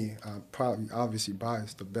me, I'm probably obviously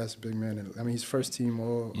biased, the best big man. He's first team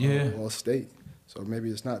all state. So maybe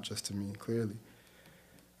it's not just to me, clearly.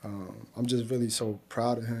 I'm just really so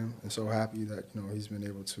proud of him and so happy that, you know, he's been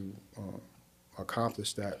able to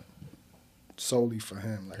accomplish that solely for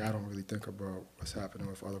him. Like, I don't really think about what's happening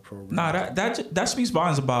with other programs. Nah, that speaks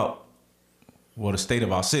volumes about, well, the state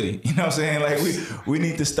of our city. You know what I'm saying? Like, we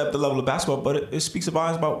need to step the level of basketball, but it speaks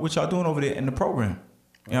volumes about what y'all doing over there in the program.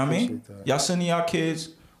 You know what I mean? That. Y'all sending y'all kids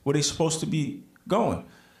where they supposed to be going.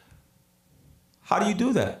 How do you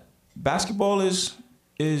do that? Basketball is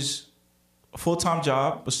a full-time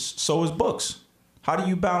job, but so is books. How do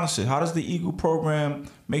you balance it? How does the Eagle program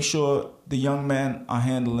make sure the young men are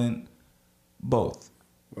handling both?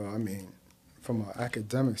 Well, I mean, from an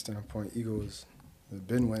academic standpoint, Eagles have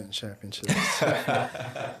been winning championships.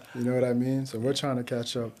 You know what I mean? So we're trying to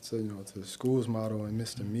catch up to, you know, to the school's motto and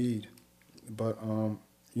Mr. Meade. But,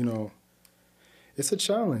 you know, it's a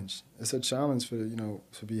challenge. It's a challenge for, you know,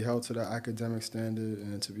 to be held to the academic standard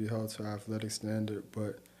and to be held to athletic standard.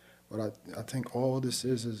 But what I think all this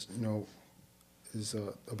is you know, is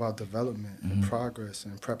about development and progress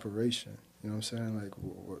and preparation. You know what I'm saying? Like,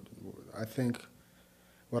 I think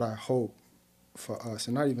what I hope for us,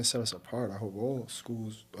 and not even set us apart, I hope all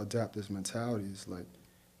schools adapt this mentality. It's like,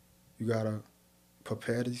 you gotta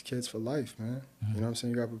prepare these kids for life, man. Mm-hmm. You know what I'm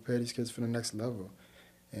saying? You gotta prepare these kids for the next level.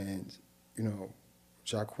 And, you know,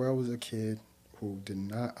 Jaquel was a kid who did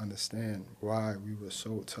not understand why we were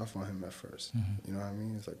so tough on him at first. Mm-hmm. You know what I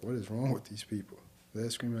mean? It's like, what is wrong with these people? They're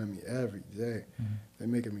screaming at me every day. Mm-hmm. They're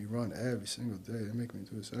making me run every single day. They're making me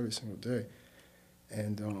do this every single day.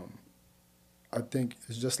 And I think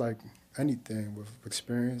it's just like anything with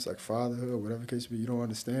experience, like fatherhood, whatever the case be, you don't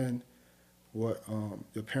understand what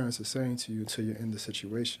your parents are saying to you until you're in the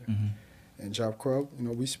situation. Mm-hmm. And Jaquel, you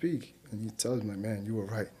know, we speak, and he tells me, like, man, you were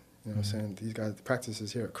right. You know what I'm saying? These guys, the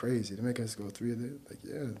practices here are crazy. They're making us go 3 a day. Like,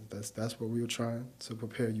 yeah, that's what we were trying to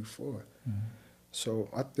prepare you for. Mm-hmm. So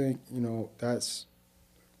I think, you know, that's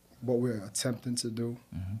what we're attempting to do.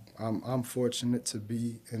 Mm-hmm. I'm fortunate to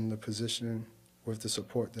be in the position with the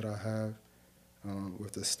support that I have,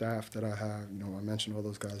 with the staff that I have. You know, I mentioned all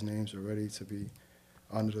those guys' names already, to be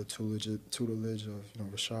under the tutelage of, you know,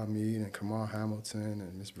 Rashad Mead and Kamar Hamilton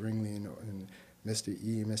and Miss Bringley and Mr.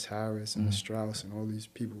 E, Miss Harris and Miss Strauss and all these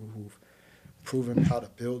people who've proven how to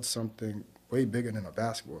build something way bigger than a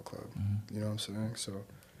basketball club. Mm-hmm. You know what I'm saying? So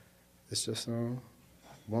it's just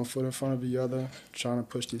one foot in front of the other, trying to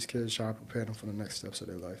push these kids, trying to prepare them for the next steps of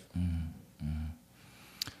their life. Mm-hmm. Mm-hmm.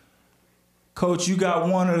 Coach, you got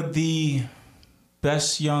one of the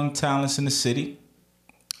best young talents in the city.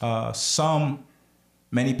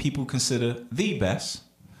 Many people consider the best.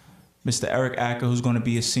 Mr. Eric Acker, who's going to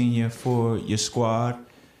be a senior for your squad.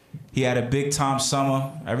 He had a big-time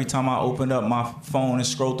summer. Every time I opened up my phone and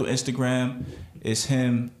scrolled through Instagram, it's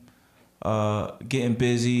him getting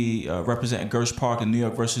busy, representing Gersh Park in New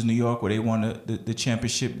York versus New York, where they won the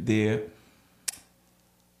championship there.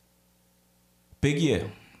 Big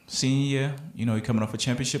year. Senior year. You know, you're coming off a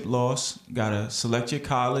championship loss. Got to select your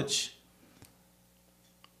college.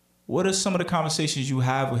 What are some of the conversations you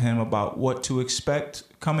have with him about what to expect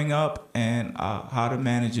coming up and how to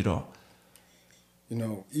manage it all? You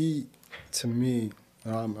know, E, to me,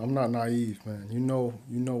 I'm not naive, man. You know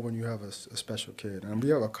when you have a special kid, and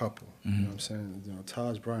we have a couple. Mm-hmm. You know what I'm saying? You know,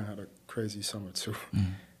 Taj Bryant had a crazy summer too,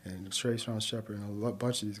 and Trayshawn Shepard and a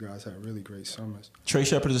bunch of these guys had really great summers. Trey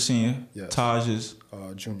Shepard is a senior. Yes. Taj is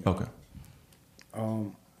junior. Okay.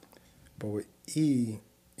 But with E,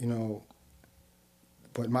 you know,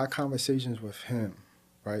 but my conversations with him,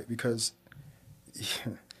 right? Because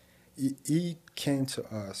he came to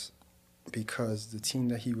us because the team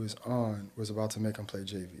that he was on was about to make him play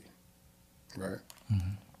JV, right?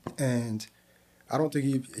 Mm-hmm. And I don't think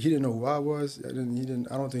he didn't know who I was. I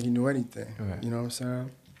don't think he knew anything. Right. You know what I'm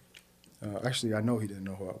saying? Actually, I know he didn't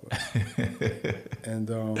know who I was. And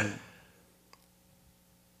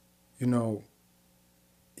you know,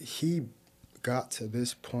 he got to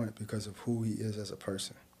this point because of who he is as a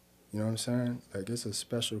person. You know what I'm saying? Like, it's a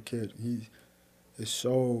special kid. He is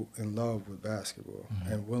so in love with basketball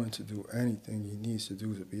and willing to do anything he needs to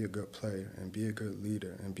do to be a good player and be a good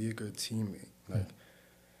leader and be a good teammate. Like,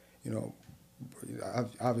 you know,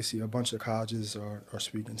 obviously a bunch of colleges are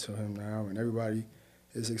speaking to him now, and everybody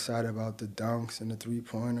is excited about the dunks and the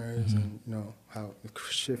three-pointers and, you know, how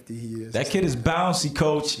shifty he is. That kid is bouncy,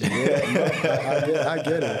 Coach. Yeah, no, I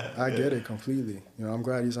get it. I get it completely. You know, I'm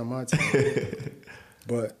glad he's on my team.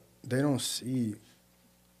 But they don't see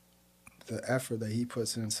the effort that he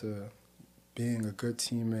puts into being a good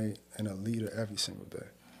teammate and a leader every single day.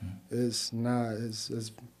 There's not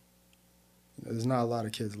a lot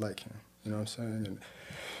of kids like him. You know what I'm saying? And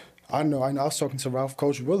I know. I was talking to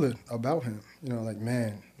Coach Willard about him. You know, like,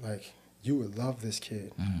 man, like, you would love this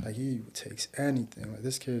kid. Like, he takes anything. Like,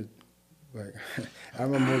 this kid, like, I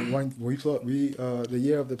remember when the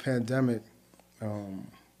year of the pandemic,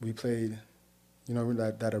 we played, you know,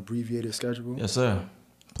 that abbreviated schedule. Yes, sir.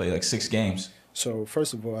 Played like 6 games. So,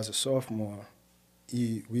 first of all, as a sophomore,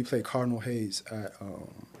 we played Cardinal Hayes at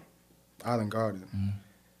Island Garden,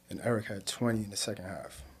 and Eric had 20 in the second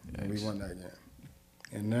half, and we won that game.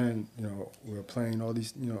 And then, you know, we were playing all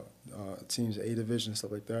these, you know, teams, A division,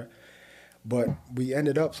 stuff like that. But we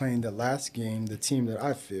ended up playing the last game, the team that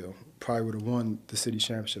I feel probably would have won the city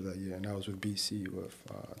championship that year, and that was with BC, with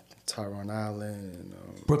Tyron Allen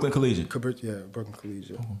and Brooklyn Collegiate. Brooklyn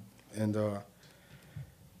Collegiate. And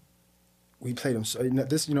we played them. So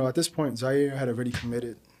this, you know, at this point, Zaire had already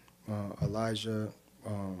committed. Elijah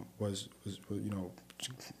was, you know,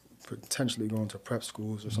 potentially going to prep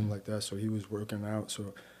schools or something like that, so he was working out.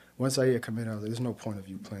 So once I had committed, I was like, there's no point of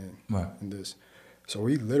you playing in this. So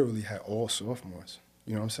we literally had all sophomores,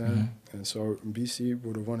 you know what I'm saying? And so BC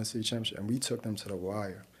would have won the city championship, and we took them to the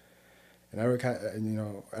wire. And Eric had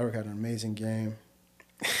an amazing game.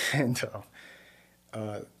 And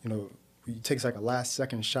he takes like a last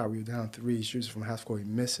second shot. We were down 3, he shoots from half court, he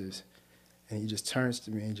misses. And he just turns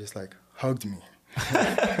to me and just like hugged me.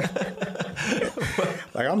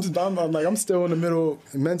 Like I'm still in the middle,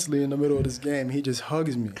 mentally in the middle of this game. He just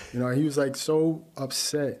hugs me. He was like so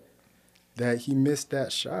upset that he missed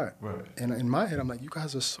that shot. Right. And in my head, I'm like, you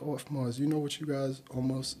guys are sophomores. You know what you guys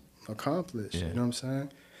almost accomplished. Yeah. You know what I'm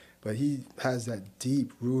saying? But he has that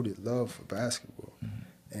deep-rooted love for basketball. Mm-hmm.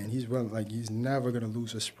 And he's never going to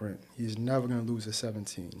lose a sprint. He's never going to lose a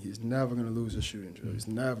 17. He's never going to lose a shooting drill. He's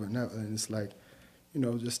never. And it's like,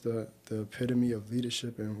 just the epitome of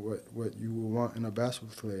leadership and what you would want in a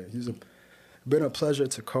basketball player. He's been a pleasure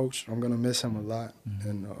to coach. I'm going to miss him a lot. Mm-hmm.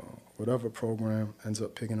 And whatever program ends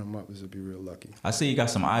up picking him up is to be real lucky. I see you got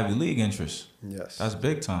some Ivy League interests. Yes. That's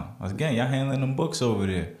big time. Again, y'all handling them books over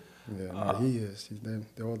there. Yeah, he is.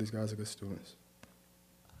 All these guys are good students.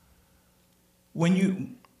 When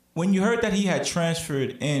you heard that he had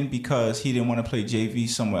transferred in because he didn't want to play JV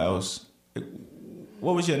somewhere else,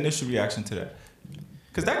 what was your initial reaction to that?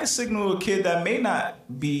 Because that could signal a kid that may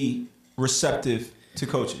not be receptive to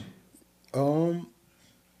coaching. Well,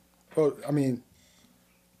 I mean,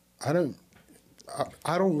 I don't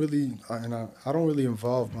really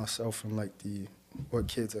involve myself in like what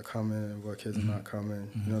kids are coming and what kids are not coming.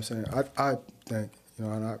 You know what I'm saying? I think,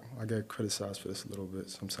 and I get criticized for this a little bit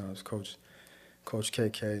sometimes. Coach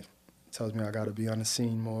KK tells me I got to be on the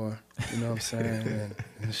scene more, you know what I'm saying,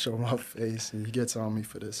 and show my face, and he gets on me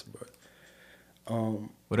for this, but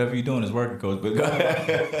whatever you're doing is working, Coach. But go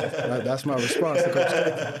ahead. That's my response to Coach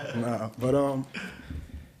KK. Nah, but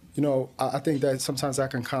I think that sometimes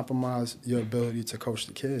that can compromise your ability to coach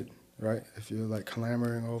the kid, right? If you're like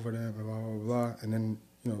clamoring over them, blah blah blah, and then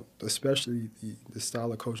especially the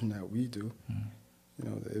style of coaching that we do,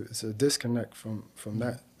 it's a disconnect from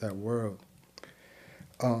that world.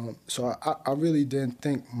 So I really didn't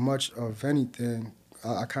think much of anything.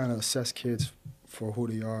 I kind of assess kids for who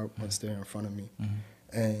they are once they're in front of me. Mm-hmm.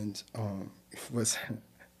 And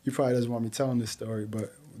you probably doesn't want me telling this story,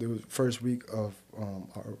 but there was the first week of I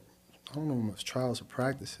don't know if it was trials or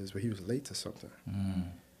practices, but he was late to something.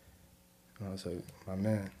 Mm. And I was like, my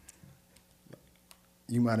man,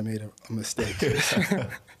 you might have made a mistake.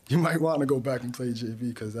 You might want to go back and play JV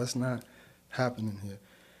because that's not happening here.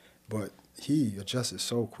 But he adjusted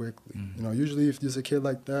so quickly. Mm. Usually if there's a kid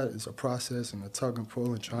like that, it's a process and a tug and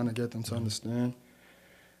pull and trying to get them to understand.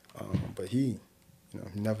 But he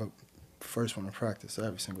never first one to practice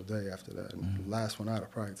every single day after that, and the last one out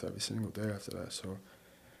of practice every single day after that. So,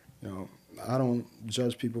 I don't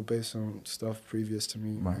judge people based on stuff previous to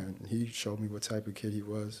me, right. And he showed me what type of kid he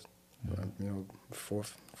was.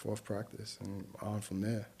 Fourth practice and on from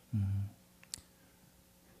there. Mm-hmm.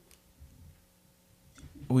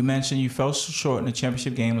 We mentioned you fell short in the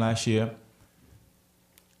championship game last year.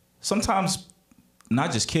 Sometimes,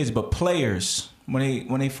 not just kids, but players,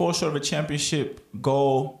 when they fall short of a championship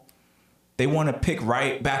goal, they want to pick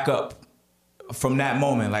right back up from that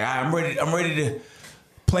moment. Like, I'm ready to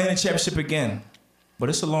play in the championship again. But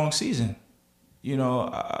it's a long season.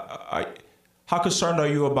 How concerned are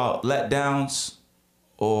you about letdowns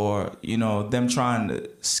or, them trying to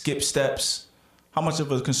skip steps? How much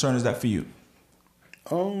of a concern is that for you?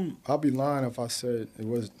 I'll be lying if I said it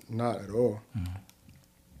was not at all.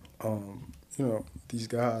 Mm-hmm. These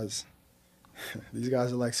guys are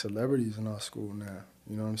like celebrities in our school now.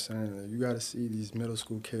 You know what I'm saying? You got to see these middle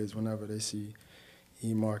school kids whenever they see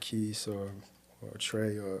Marquise or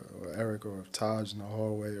Trey or Eric or Taj in the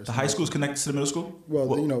hallway. Or the high school's connected to the middle school? Well,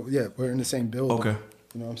 we're in the same building. Okay.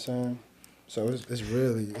 You know what I'm saying? So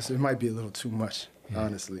it might be a little too much,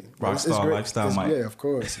 honestly. Rockstar lifestyle, Mike. Yeah, of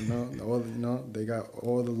course. They got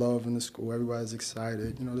all the love in the school. Everybody's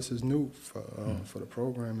excited. This is new for the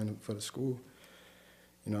program and for the school.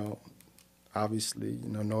 Obviously,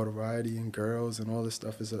 notoriety and girls and all this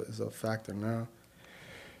stuff is a factor now.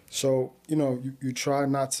 So, you try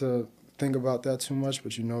not to think about that too much,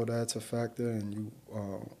 but that's a factor, and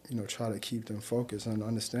you try to keep them focused and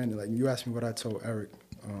understand it. Like, you asked me what I told Eric,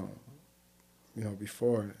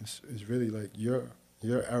 before. It's really like you're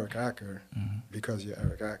Eric Acker because you're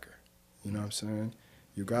Eric Acker. You know what I'm saying?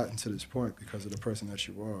 You gotten to this point because of the person that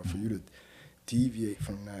you are. For you to deviate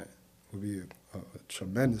from that would be a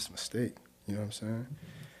tremendous mistake. You know what I'm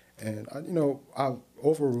saying? And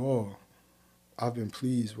overall, I've been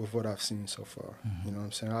pleased with what I've seen so far. Mm-hmm. You know what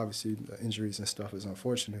I'm saying? Obviously, the injuries and stuff is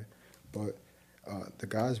unfortunate, but the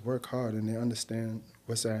guys work hard and they understand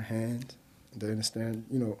what's at hand. They understand,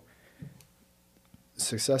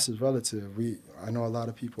 success is relative. I know a lot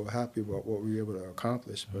of people are happy about what we were able to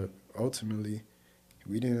accomplish, but ultimately,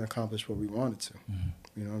 we didn't accomplish what we wanted to. Mm-hmm.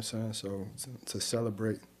 You know what I'm saying? So to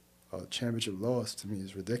celebrate a championship loss to me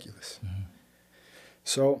is ridiculous. Mm-hmm.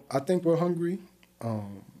 So I think we're hungry.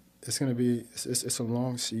 It's gonna be it's a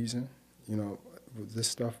long season. You know, with this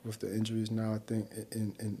stuff with the injuries now, I think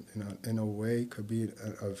in a way could be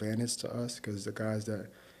an advantage to us because the guys that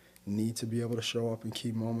need to be able to show up in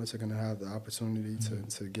key moments are gonna have the opportunity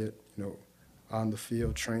to get on the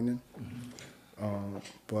field training. Mm-hmm.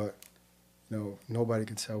 But nobody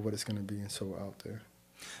can tell what it's gonna be until we're out there.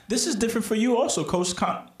 This is different for you also, Coach.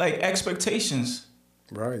 Like expectations.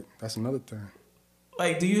 Right. That's another thing.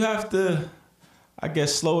 Like, do you have to, I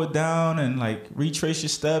guess, slow it down and like retrace your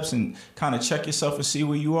steps and kind of check yourself and see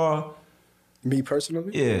where you are? Me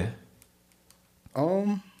personally? Yeah.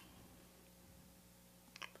 I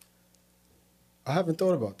haven't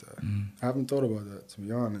thought about that. I haven't thought about that, to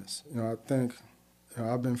be honest. I think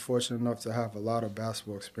I've been fortunate enough to have a lot of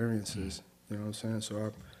basketball experiences. You know what I'm saying? So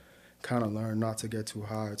I've kind of learned not to get too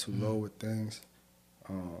high or too low with things.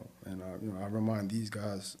 And I remind these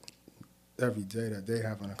guys every day that they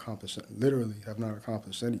literally have not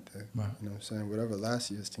accomplished anything. Right. You know what I'm saying? Whatever last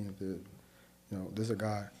year's team did, there's a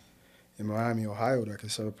guy in Miami, Ohio that can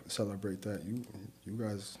celebrate that. You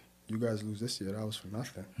guys lose this year, that was for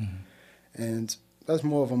nothing. Mm-hmm. And that's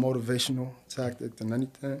more of a motivational tactic than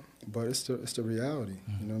anything, but it's the reality.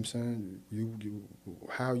 Mm-hmm. You know what I'm saying? You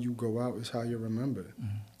how you go out is how you're remembered.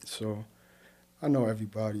 Mm-hmm. So I know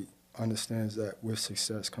everybody understands that with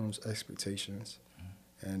success comes expectations,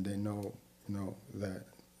 and they know that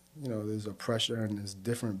there's a pressure and it's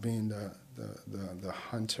different being the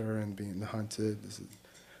hunter and being the hunted.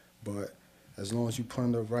 But as long as you put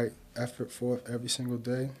in the right effort forth every single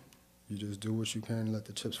day, you just do what you can and let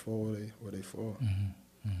the chips fall where they fall.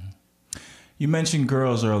 Mm-hmm. Mm-hmm. You mentioned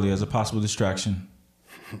girls earlier as a possible distraction.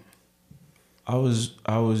 I was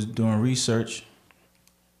doing research.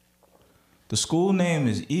 The school name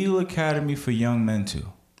is Eagle Academy for Young Men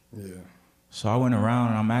too. Yeah. So I went around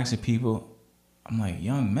and I'm asking people, I'm like,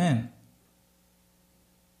 young men,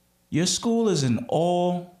 your school is an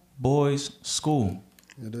all-boys school.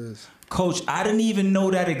 It is. Coach, I didn't even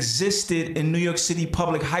know that existed in New York City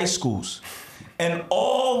public high schools. An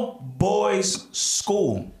all-boys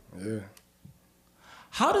school. Yeah.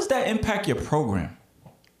 How does that impact your program?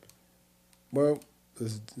 Well,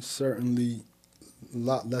 there's certainly a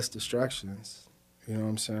lot less distractions. You know what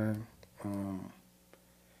I'm saying?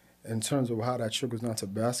 In terms of how that trickles down to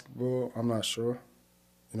basketball, I'm not sure.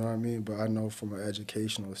 You know what I mean? But I know from an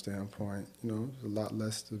educational standpoint, there's a lot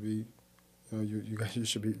less to be. You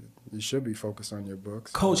should be focused on your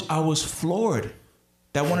books. Coach, I was floored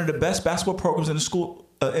that one of the best basketball programs in the school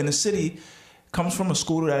in the city comes from a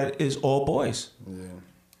school that is all boys. Yeah.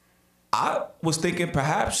 I was thinking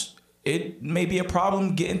perhaps it may be a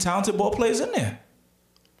problem getting talented ball players in there.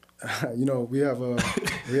 We have a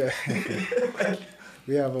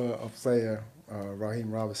we have a player,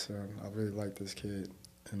 Raheem Robinson. I really like this kid,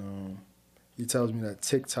 and he tells me that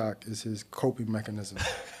TikTok is his coping mechanism.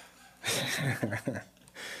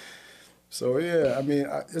 So yeah, I mean,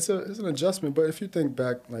 it's an adjustment. But if you think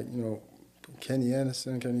back, like Kenny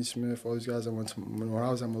Anderson, Kenny Smith, all these guys I went to when I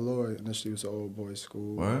was at Malloy. Initially, it was an all boys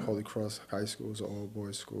school. What? Holy Cross High School was an all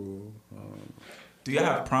boys school. Do you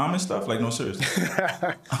have prom and stuff? Like, no, seriously.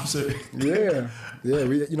 I'm serious. Yeah.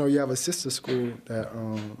 We, you have a sister school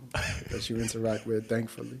that you interact with.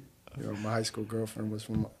 Thankfully, my high school girlfriend was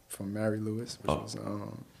from Mary Lewis, which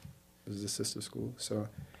was a sister school. So,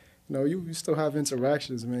 you still have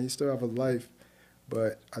interactions, man. You still have a life,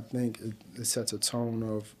 but I think it sets a tone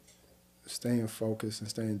of staying focused and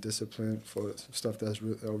staying disciplined for stuff that's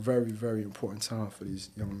a very, very important time for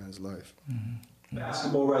these young men's life. Mm-hmm.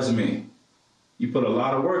 Basketball resume. You put a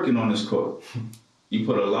lot of work in on this court. You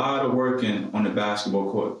put a lot of work in on the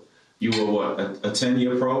basketball court. You were what, a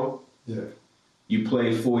 10-year pro? Yeah. You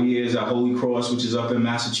played 4 years at Holy Cross, which is up in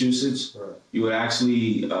Massachusetts. Right. You were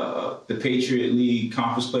actually the Patriot League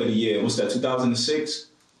Conference Player of the Year. What's that, 2006?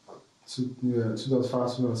 2005,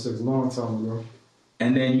 2006, a long time ago.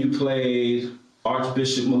 And then you played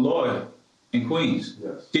Archbishop Malloy in Queens.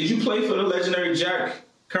 Yes. Did you play for the legendary Jack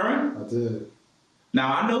Curran? I did.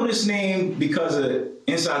 Now, I know this name because of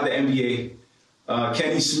inside the NBA.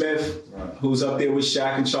 Kenny Smith, right, who's up there with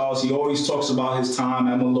Shaq and Charles, he always talks about his time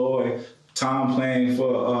at Malloy, time playing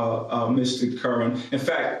for Mr. Curran. In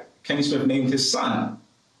fact, Kenny Smith named his son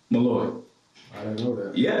Malloy. I didn't know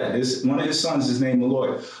that. Yeah, one of his sons is named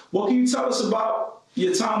Malloy. What can you tell us about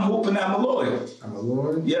your time hooping at Malloy? At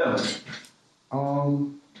Malloy? Yeah.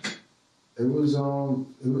 It was a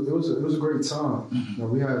great time.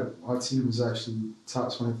 Mm-hmm. Our team was actually top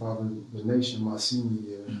 25 in the nation my senior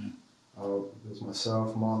year. Mm-hmm. It was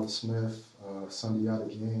myself, Marlon Smith, Sunday out of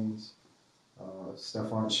games,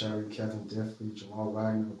 Stephon Cherry, Kevin Diffley, Jamal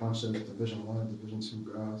Wagner, a bunch of Division I and Division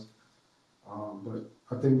II guys. But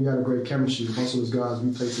I think we had a great chemistry. Most of those guys,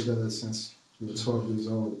 we played together since we were 12 years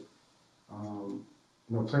old.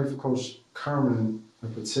 Playing for Coach Kerman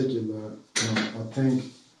in particular, I think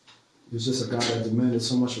he was just a guy that demanded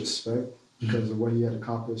so much respect because of what he had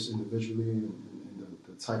accomplished individually and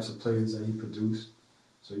the types of players that he produced.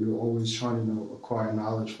 So you were always trying to acquire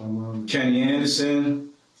knowledge from him. Kenny Anderson,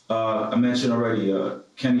 I mentioned already,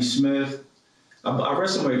 Kenny Smith. I read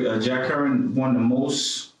somewhere Jack Curran won the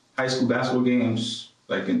most high school basketball games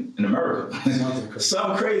like in America.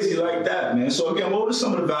 Something crazy like that, man. So again, what were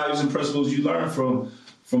some of the values and principles you learned from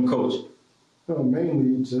Coach?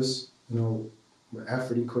 Mainly just,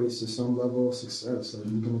 effort equates to some level of success. Like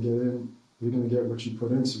you're gonna get what you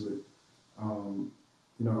put into it.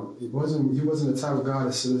 He wasn't the type of guy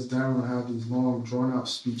to sit us down and have these long, drawn out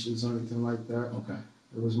speeches or anything like that. Okay.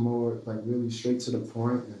 It was more like really straight to the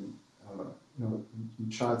point, and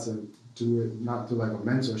you tried to do it not through like a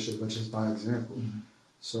mentorship, but just by example. Mm-hmm.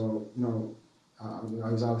 So I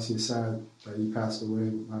was obviously sad that he passed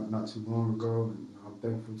away not too long ago, and I'm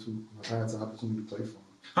thankful to have had the opportunity to play for him.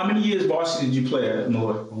 How many years varsity did you play at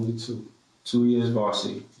Malloy? Only 2. 2 years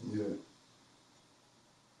varsity. Yeah.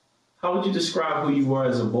 How would you describe who you were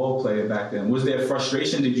as a ball player back then? Was there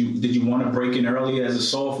frustration? Did you want to break in early as a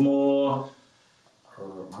sophomore?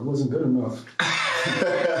 I wasn't good enough.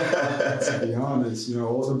 To be honest,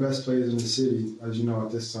 all the best players in the city, as you know,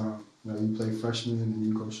 at this time, you play freshman and then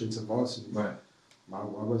you go straight to varsity. Right. I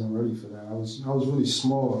wasn't ready for that. I was really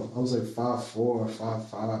small. I was like 5'4",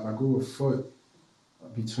 5'5". I grew a foot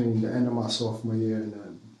between the end of my sophomore year and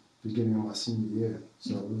the beginning of my senior year.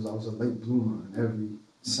 So I was a late bloomer in every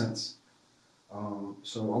sense.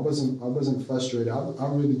 So I wasn't frustrated. I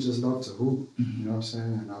really just loved to hoop. You know what I'm saying?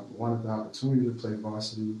 And I wanted the opportunity to play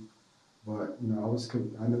varsity, but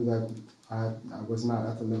I knew that I was not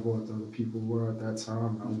at the level that other people were at that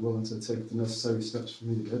time. And I was willing to take the necessary steps for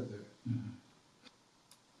me to get there. Mm-hmm.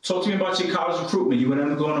 Talk to me about your college recruitment. You went on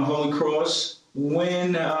to go to Holy Cross.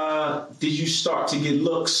 When did you start to get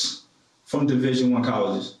looks from Division I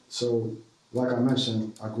colleges? So, like I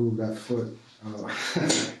mentioned, I grew that foot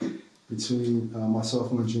between my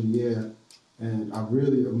sophomore and junior year, and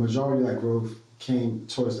the majority of that growth came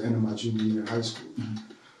towards the end of my junior year in high school. Mm-hmm.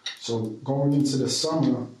 So going into the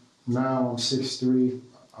summer, now I'm 6'3".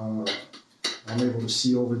 I'm able to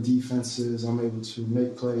see over defenses. I'm able to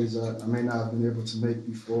make plays that I may not have been able to make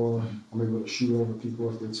before. Mm-hmm. I'm able to shoot over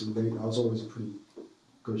people if they're too late. I was always a pretty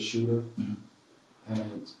good shooter. Mm-hmm.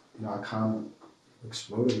 And, I kind of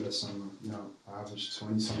exploded that summer. I averaged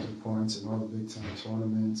 20-something points in all the big-time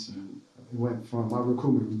tournaments. And my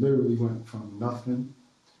recruitment literally went from nothing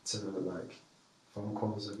to, like, phone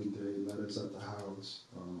calls every day, letters at the house.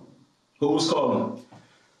 Who was calling?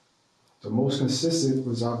 The most consistent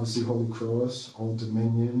was obviously Holy Cross, Old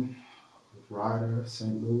Dominion, Ryder,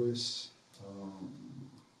 St. Louis,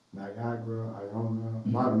 Niagara, Iona, a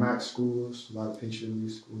lot of MAC schools, a lot of Patriot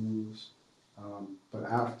League schools. But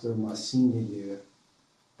after my senior year,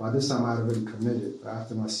 by this time I had already committed, but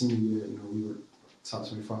after my senior year, we were top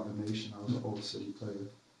 25 in the nation. I was an all-city player.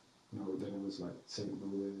 Then it was like St.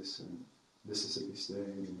 Louis and Mississippi State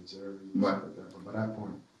and Missouri and stuff like that. But by that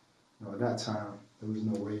point, at that time, there was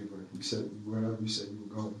no wavering. You said wherever you said you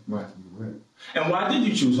would go, you went. And why did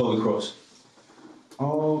you choose Holy Cross? They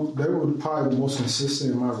were probably the most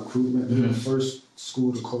consistent in my recruitment. They were the first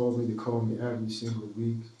school to call me. They called me every single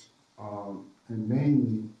week. And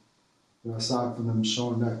mainly, aside from them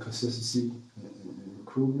showing that consistency in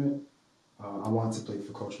recruitment, I wanted to play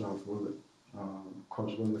for Coach Ralph Willard.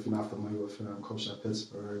 Coach Willard, if you're not familiar with him, coached at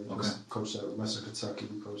Pittsburgh, coached at Western Kentucky,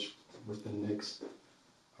 coached with the Knicks.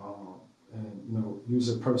 And he was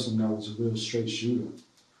a person that was a real straight shooter.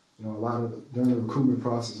 During the recruitment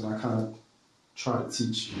process, and I kind of try to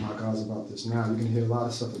teach my guys about this now. You're gonna hear a lot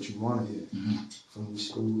of stuff that you want to hear from these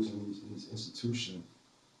schools and these institutions.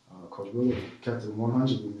 Coach Willard kept it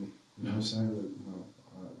 100 with me. You know what I'm saying?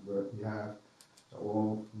 We have the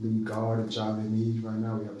all-league guard at Javed Meade right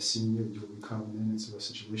now. We have a senior. You'll be coming into a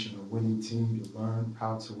situation, a winning team. You learn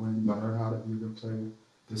how to win. You learn how to be a good player.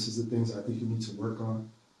 This is the things I think you need to work on.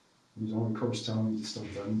 He's the only coach telling me the stuff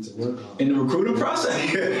that I need to work on. In the recruiting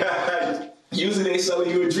process? Usually they selling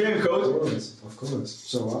you a dream, Coach. Of course.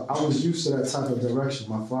 So I was used to that type of direction.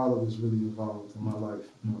 My father was really involved in my life,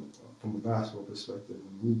 from a basketball perspective,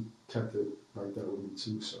 and he kept it like that with me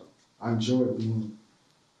too. So I enjoyed being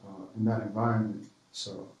in that environment.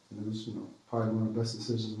 So it was, probably one of the best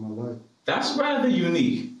decisions of my life. That's rather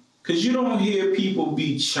unique, because you don't hear people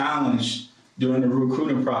be challenged during the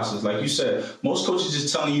recruiting process? Like you said, most coaches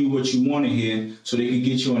just telling you what you want to hear so they can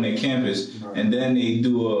get you on their campus, right. And then they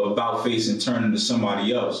do a about face and turn into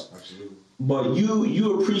somebody else. Absolutely. But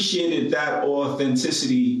you appreciated that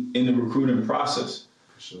authenticity in the recruiting process.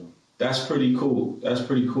 For sure. That's pretty cool. That's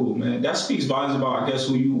pretty cool, man. That speaks volumes about, I guess,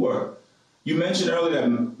 who you were. You mentioned earlier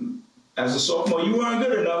that as a sophomore, you weren't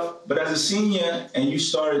good enough, but as a senior and you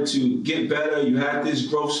started to get better, you had this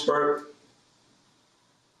growth spurt,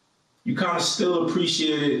 you kind of still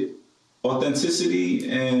appreciated authenticity,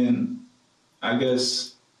 and I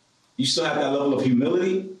guess you still have that level of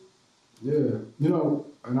humility. Yeah. You know,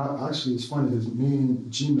 and actually it's funny because me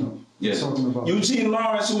and Gino talking about... Eugene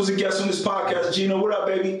Lawrence, who was a guest on this podcast. Gino, what up,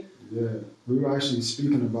 baby? Yeah. We were actually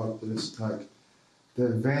speaking about this, like, the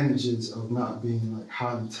advantages of not being like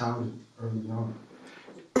highly touted early on.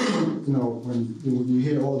 You know, when you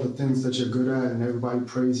hear all the things that you're good at and everybody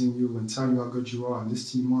praising you and telling you how good you are, and this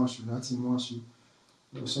team wants you, that team wants you,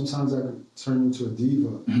 you know, sometimes that can turn you into a diva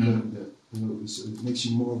a little bit. You know, it makes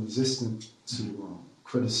you more resistant to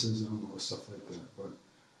criticism or stuff like that. But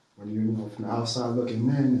when you know, from the outside looking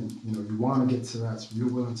in, and you know, you want to get to that, so you're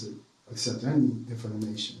willing to accept any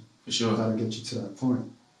information. For sure. That'll get you to that point.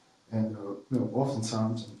 And you know,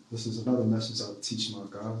 oftentimes, and this is another message I teach my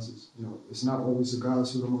guys, is, you know, it's not always the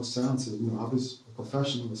guys who are the most talented. You know, I was a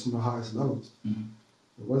professional at some of the highest levels. Mm-hmm.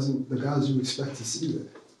 It wasn't the guys you expect to see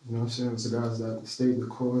there. You know what I'm saying? It was the guys that stayed the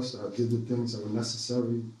course, that did the things that were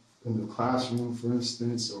necessary in the classroom, for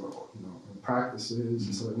instance, or you know, in practices. Mm-hmm.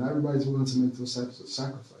 And so not everybody's willing to make those types of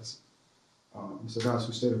sacrifices. It's the guys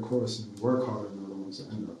who stay the course and work hard are the ones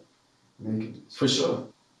that end up making it. For sure.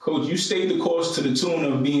 Coach, you stayed the course to the tune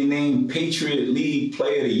of being named Patriot League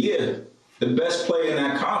Player of the Year, the best player in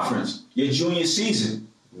that conference, your junior season.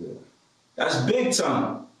 Yeah. That's big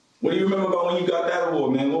time. What do you remember about when you got that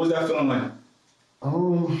award, man? What was that feeling like?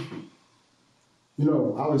 You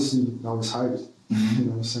know, obviously I was hyped. You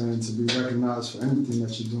know what I'm saying? To be recognized for anything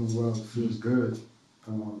that you're doing well feels good.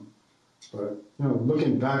 But, you know,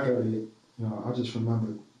 looking back at it, you know, I just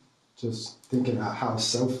remember just thinking how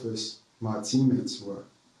selfless my teammates were.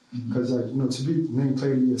 Because, like, you know, to be named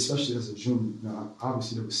Player of the Year, especially as a junior, you know,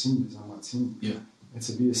 obviously there were seniors on my team. Yeah. And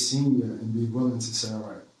to be a senior and be willing to say, all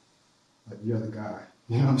right, like, you're the guy.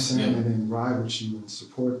 You know what I'm saying? Yeah. And then ride with you and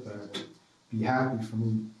support that and be happy for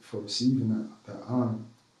me for receiving that honor.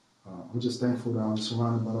 I'm just thankful that I was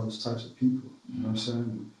surrounded by those types of people. You know what I'm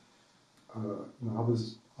saying? And, you know, I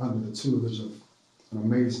was under the tutelage of an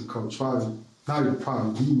amazing coach, probably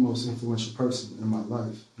the most influential person in my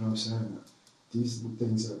life. You know what I'm saying? These are the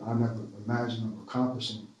things that I never imagined of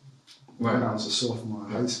accomplishing when I was a sophomore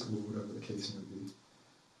in high school, whatever the case may be.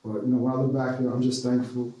 But, you know, when I look back here, I'm just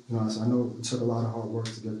thankful. You know, I know it took a lot of hard work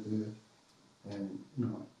to get there. And, you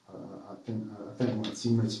know, I thank my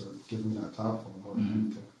teammates for giving me that platform more than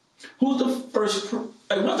anything. When's the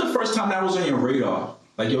first time that was on your radar?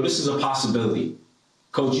 Like, yo, this is a possibility.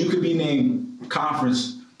 Coach, you could be named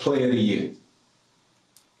Conference Player of the Year.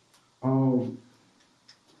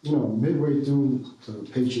 You know, midway through the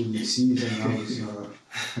Patriot League season, I was,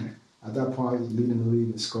 at that point, I was leading the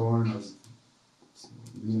league in scoring. I was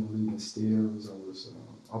leading the league in steals. I was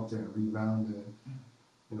up there in rebounding.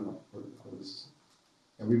 You know,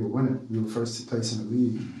 and we were winning. We were first place in the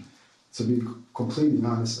league. To be completely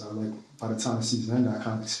honest, like, by the time the season ended, I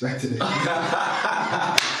kind of expected it.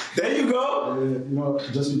 There you go. You know,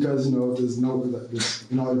 just because, you know, there's no,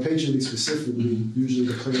 you know, in Patriot League specifically, usually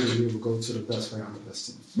the player of the year will go to the best player on the best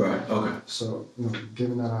team. Right, okay. So, you know,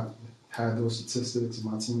 given that I had those statistics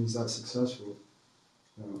and my team was that successful,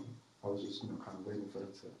 you know, I was just, you know, kind of waiting for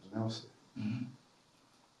them to announce it. Mm-hmm.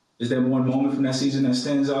 Is there one moment from that season that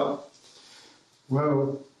stands out?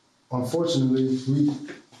 Well, unfortunately,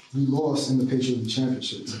 we lost in the Patriot League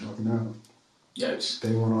Championship to Bucknell. Yes.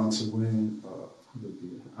 They went on to win,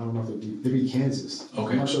 I don't know if they beat Kansas.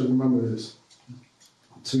 Okay. I'm not sure you remember this.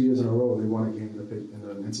 2 years in a row, they won a game in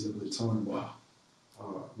the NCAA tournament. Wow.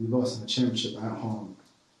 We lost in the championship at home,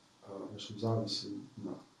 which was obviously, you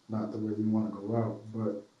know, not the way we want to go out.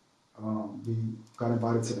 But we got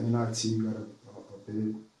invited to the NIT, got a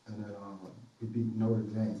bid, and then we beat Notre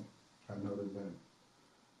Dame at Notre Dame.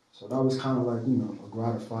 So that was kind of like, you know, a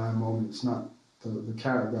gratifying moment. It's not the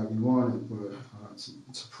carrot that we wanted, but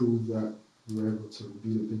to prove that we were able to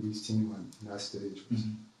beat a Big East team on that stage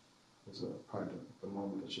was probably the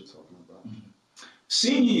moment that you're talking about. Mm-hmm.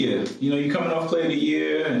 Senior year, you know, you're coming off Player of the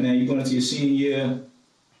Year, and then you're going into your senior year.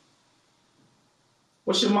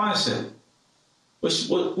 What's your mindset? What's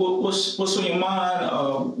on your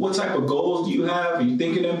mind? What type of goals do you have? Are you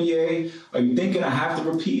thinking NBA? Are you thinking I have to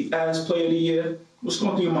repeat as Player of the Year? What's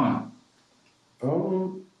going through your mind?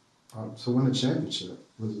 to win a championship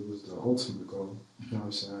was the ultimate goal. You know what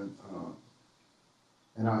I'm saying?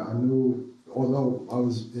 And I knew, although I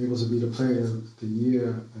was able to be the player of the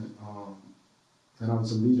year and I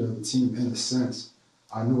was a leader of the team in a sense,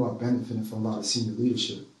 I knew I benefited from a lot of senior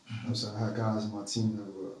leadership. You know what I'm saying? I had guys on my team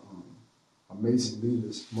that were amazing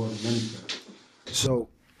leaders more than anything. So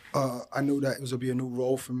I knew that it was going to be a new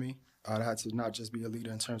role for me. I had to not just be a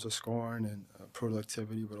leader in terms of scoring and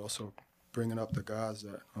productivity, but also bringing up the guys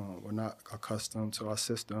that were not accustomed to our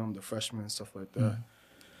system, the freshmen and stuff like that. Mm-hmm.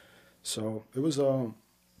 So it was you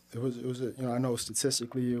know, I know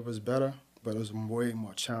statistically it was better, but it was a way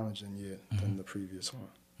more challenging year than the previous one.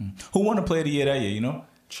 Mm-hmm. Who won the Player of the Year that year, you know?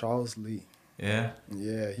 Charles Lee. Yeah?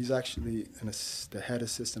 Yeah, he's actually the head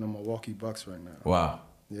assistant of Milwaukee Bucks right now. Wow.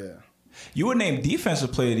 Yeah. You were named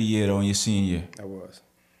Defensive Player of the Year, though, in your senior year. I was.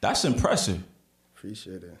 That's impressive.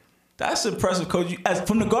 Appreciate it. That's impressive, Coach.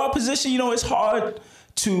 From the guard position, you know, it's hard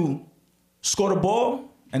to score the ball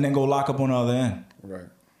and then go lock up on the other end. Right.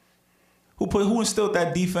 Who instilled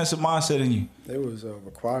that defensive mindset in you? It was a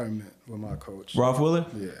requirement with my coach. Ralph Willard?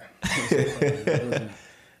 Yeah.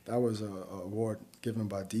 That was an award given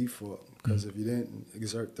by default because if you didn't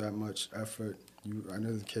exert that much effort, I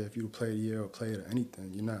didn't care if you played a year or played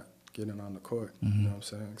anything, you're not getting on the court. Mm-hmm. You know what I'm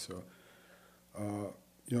saying? So,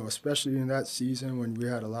 you know, especially in that season when we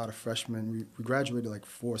had a lot of freshmen, we graduated like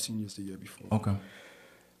 4 seniors the year before. Okay.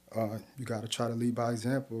 You got to try to lead by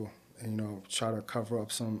example and, you know, try to cover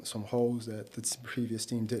up some holes that the previous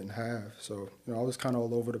team didn't have. So, you know, I was kind of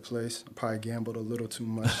all over the place. I probably gambled a little too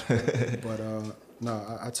much. But,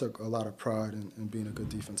 no, I took a lot of pride in being a good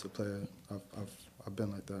defensive player. I've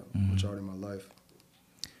been like that majority of my life.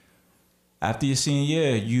 After your senior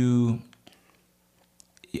year,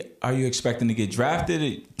 are you expecting to get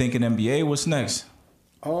drafted? Thinking NBA? What's next?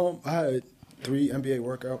 I had 3 NBA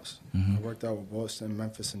workouts. Mm-hmm. I worked out with Boston,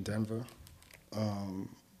 Memphis, and Denver.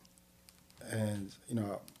 And, you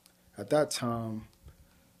know, at that time,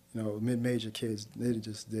 you know, mid-major kids, they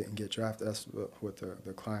just didn't get drafted. That's what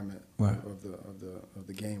the climate of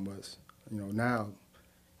the game was. You know, now,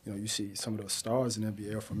 you know, you see some of those stars in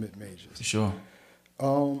NBA are from mid-majors. Sure.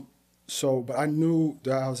 But I knew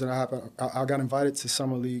that I was going to happen. I got invited to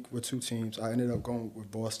Summer League with 2 teams. I ended up going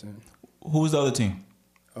with Boston. Who was the other team?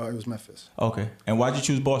 It was Memphis. Okay. And why'd you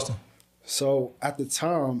choose Boston? So at the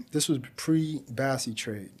time, this was pre-Bassey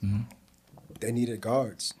trade. Mm-hmm. They needed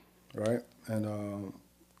guards, right? And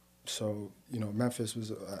so, you know, Memphis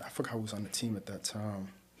was, I forgot who was on the team at that time,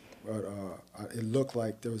 but it looked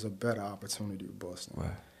like there was a better opportunity with Boston.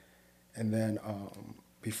 Right. And then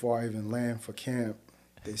before I even land for camp,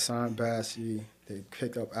 they signed Bassey, they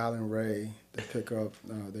pick up Allen Ray,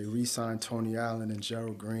 they re-signed Tony Allen and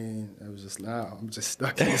Gerald Green. It was just, now I'm just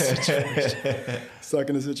stuck in a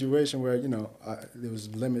situation. Where, you know, there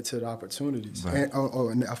was limited opportunities. Right.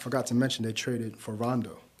 And I forgot to mention they traded for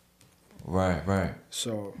Rondo. Right.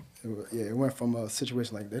 So, it went from a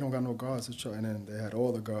situation like they don't got no guards, and then they had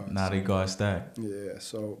all the guards. Now they guard stacked. Yeah,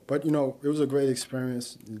 so, but, you know, it was a great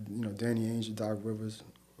experience. You know, Danny Ainge and Doc Rivers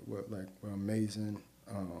were amazing.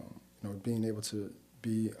 You know, being able to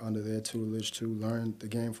be under their tutelage to learn the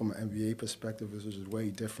game from an NBA perspective is just way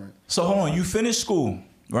different. So hold on, you finished school,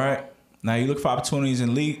 right? Now you look for opportunities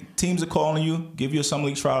in league. Teams are calling you, give you a summer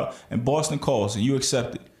league trial, and Boston calls and you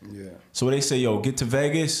accept it. Yeah. So they say, yo, get to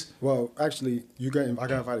Vegas. Well, actually, I got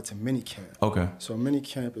invited to mini camp. Okay. So mini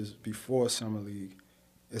camp is before summer league.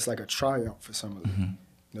 It's like a tryout for summer league. Mm-hmm.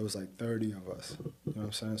 There was like 30 of us. You know what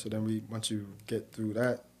I'm saying? So then once you get through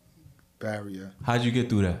that barrier. How'd you get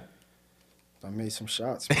through that? I made some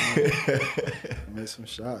shots, man.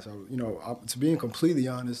 You know, to being completely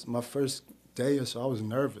honest, my first day or so, I was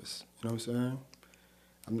nervous. You know what I'm saying?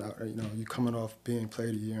 I'm not, you know, you coming off being player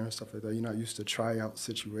of the year and stuff like that. You're not used to tryout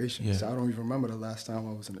situations. Yeah. So I don't even remember the last time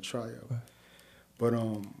I was in a tryout. Right. But,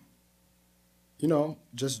 you know,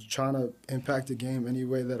 just trying to impact the game any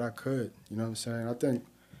way that I could. You know what I'm saying? I think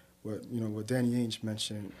what Danny Ainge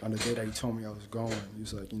mentioned on the day that he told me I was going, he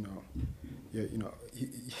was like, you know, yeah, you know,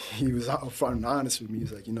 he was out front and honest with me.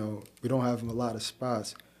 He's like, you know, we don't have a lot of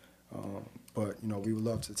spots, but, you know, we would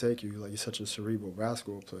love to take you. Like, you're such a cerebral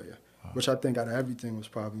basketball player, which I think out of everything was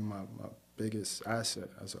probably my biggest asset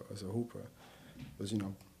as a hooper, was, you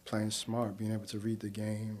know, playing smart, being able to read the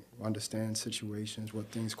game, understand situations,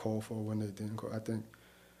 what things call for, when they didn't call. I think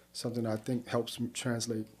something that I think helps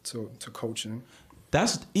translate to coaching.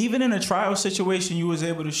 That's even in a trial situation, you was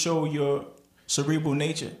able to show cerebral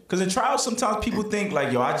nature? Because in trials, sometimes people think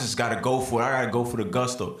like, yo, I just gotta go for it. I gotta go for the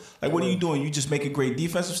gusto. Like, what are you doing? You just making great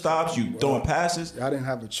defensive stops. You throwing passes. I didn't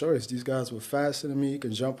have a choice. These guys were faster than me,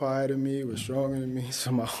 could jump higher than me, were stronger than me.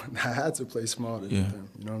 So I had to play smarter than them.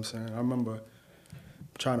 You know what I'm saying? I remember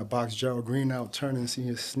trying to box Gerald Green out, turning and seeing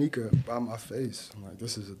his sneaker by my face. I'm like,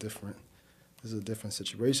 this is a different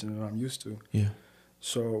situation than I'm used to. Yeah.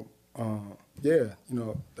 So yeah, you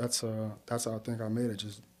know, that's how I think I made it.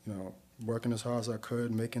 Just, you know, working as hard as I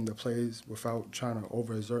could, making the plays without trying to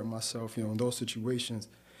overexert myself. You know, in those situations,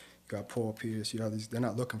 you got Paul Pierce. You got these. They're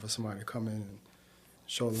not looking for somebody to come in and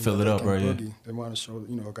show them fill it up, right? Yeah. They want to show,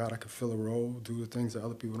 you know, a guy that can fill a role, do the things that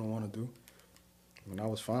other people don't want to do. And I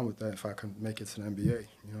was fine with that if I could make it to the NBA. You know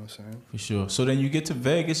what I'm saying? For sure. So then you get to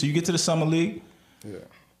Vegas. You get to the summer league. Yeah.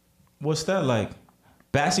 What's that like?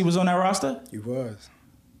 Bassey was on that roster? He was.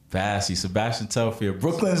 Bassey, Sebastian Telfair,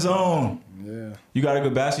 Brooklyn's own. Yeah. You got a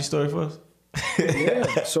good Bassey story for us?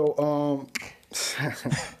 Yeah. So,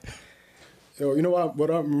 you know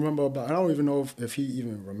what I remember about, I don't even know if he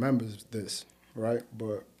even remembers this, right?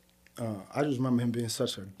 But I just remember him being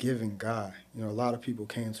such a giving guy. You know, a lot of people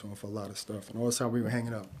came to him for a lot of stuff. And all the time we were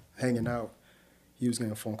hanging out, he was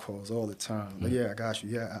getting phone calls all the time. Like, yeah, I got you.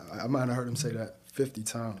 Yeah, I might have heard him say that 50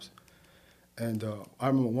 times. And I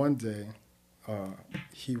remember one day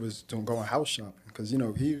he was going house shopping because, you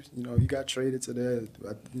know, he got traded to there.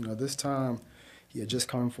 You know, this time he had just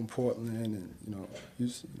come from Portland,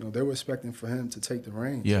 and they were expecting for him to take the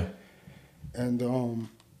reins. Yeah. And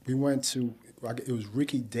we went to, it was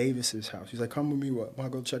Ricky Davis's house. He's like, come with me. Want to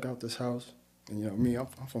go check out this house? And, you know, me, I'm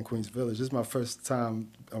from Queens Village. This is my first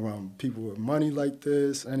time around people with money like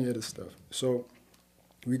this, any of this stuff. So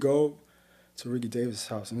we go to Ricky Davis's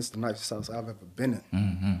house, and it's the nicest house I've ever been in.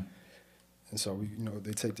 Mm-hmm. And so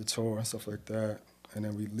they take the tour and stuff like that. And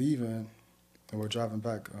then we leaving, and we're driving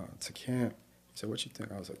back to camp. He said, what you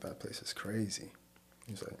think? I was like, that place is crazy.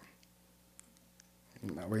 He was like,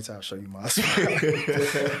 now wait till I show you my spot.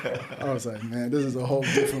 I was like, man, this is a whole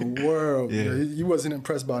different world. Yeah. You know, he wasn't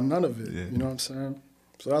impressed by none of it. Yeah. You know what I'm saying?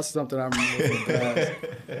 So that's something I remember from Daz.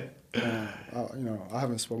 I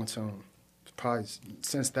haven't spoken to him probably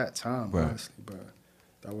since that time, right. honestly. But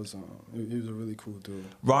that was he was a really cool dude.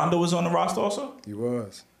 Rondo was on the roster also? He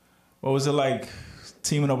was. What was it like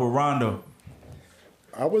teaming up with Rondo?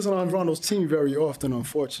 I wasn't on Rondo's team very often,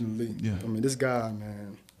 unfortunately. Yeah. I mean, this guy,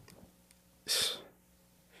 man.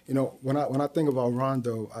 You know, when I think about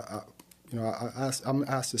Rondo, I'm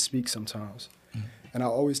asked to speak sometimes, and I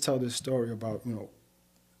always tell this story about, you know,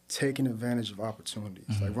 taking advantage of opportunities.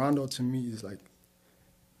 Mm-hmm. Like Rondo to me is like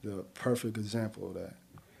the perfect example of that,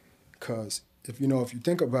 because if you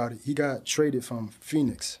think about it, he got traded from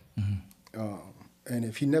Phoenix, and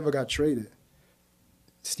if he never got traded,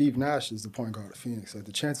 Steve Nash is the point guard of Phoenix. Like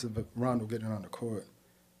the chances of Rondo getting on the court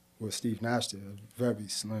with Steve Nash there are very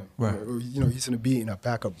slim. Right. He's going to be in a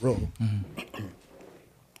backup role. Mm-hmm.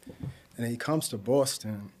 And then he comes to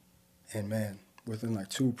Boston, and man, within like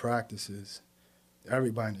 2 practices,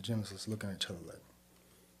 everybody in the gym is just looking at each other like,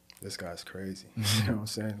 this guy's crazy. Mm-hmm. You know what I'm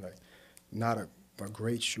saying? Like, not a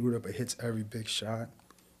great shooter, but hits every big shot,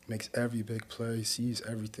 makes every big play, sees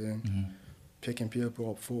everything, picking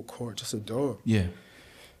people up full court, just a dog. Yeah.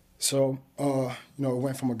 So, it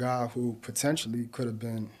went from a guy who potentially could have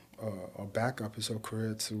been a backup his whole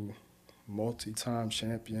career to multi-time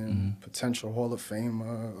champion, potential Hall of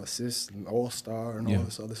Famer, assist, all-star, and all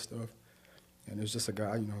this other stuff. And it was just a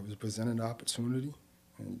guy, who was presented the opportunity.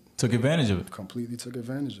 And took advantage of it. Completely took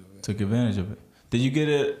advantage of it. Took advantage of it. Did you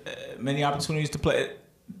get many opportunities to play?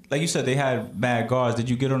 Like you said, they had mad guards.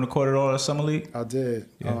 Did you get on the court at all at Summer League? I did.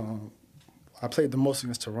 Yeah. I played the most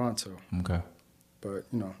against Toronto. Okay. But,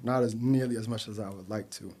 not as nearly as much as I would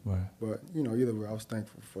like to. Right. But, either way, I was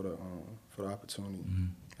thankful for the opportunity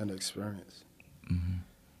and the experience. Mm-hmm.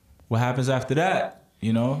 What happens after that?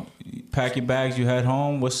 You pack your bags, you head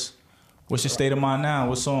home. What's your state of mind now?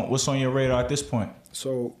 What's on your radar at this point?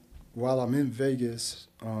 So while I'm in Vegas,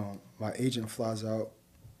 my agent flies out,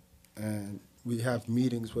 and we have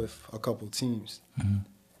meetings with a couple teams.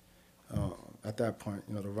 Mm-hmm. At that point,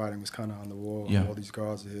 the writing was kind of on the wall. Yeah. All these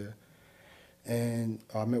guards are here. And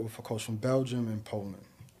I met with a coach from Belgium and Poland.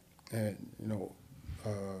 And,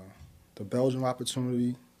 the Belgium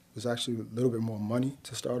opportunity was actually a little bit more money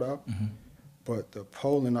to start out. Mm-hmm. But the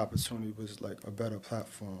Poland opportunity was like a better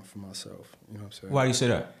platform for myself. You know what I'm saying? Why do you say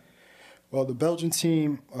that? Well, the Belgian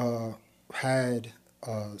team had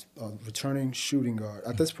a returning shooting guard.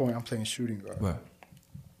 At this point, I'm playing shooting guard.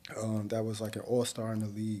 Right. That was like an all-star in the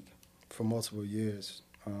league for multiple years.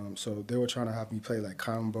 So they were trying to have me play like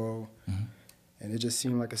combo. Mm-hmm. And it just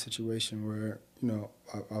seemed like a situation where,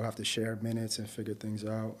 I'll have to share minutes and figure things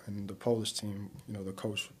out. And the Polish team, you know, the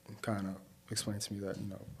coach kind of explained to me that, you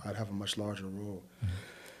know, I'd have a much larger role. Mm-hmm.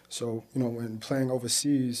 So, you know, when playing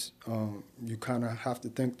overseas, you kind of have to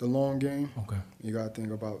think the long game. Okay. You got to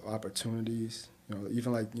think about opportunities. You know,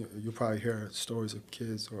 even like you probably hear stories of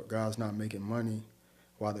kids or guys not making money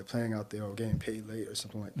while they're playing out there or getting paid late or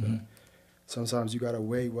something like that. Sometimes you got to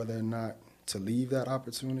weigh whether or not to leave that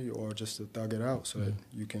opportunity or just to thug it out so that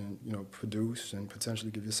you can, you know, produce and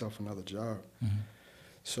potentially give yourself another job.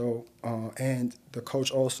 So, and the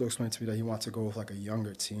coach also explained to me that he wants to go with like a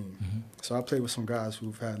younger team. So I played with some guys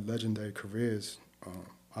who've had legendary careers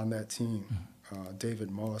on that team.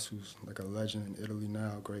 David Moss, who's like a legend in Italy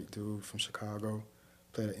now, great dude from Chicago,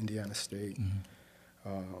 played at Indiana State.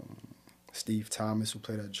 Steve Thomas, who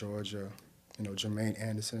played at Georgia. You know, Jermaine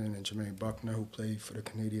Anderson and Jermaine Buckner, who played for the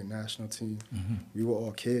Canadian national team. We were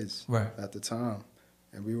all kids at the time,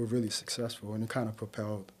 and we were really successful, and it kind of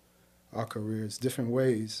propelled our careers different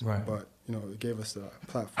ways, but, you know, it gave us the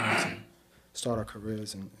platform to start our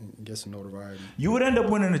careers and get some notoriety. You would end up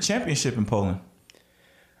winning a championship in Poland.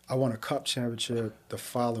 I won a cup championship the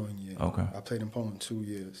following year. Okay. I played in Poland 2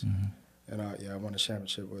 years. And I won a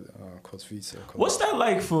championship with Coach Vice. What's that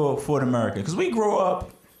like for the American? Because we grow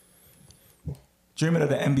up dreaming of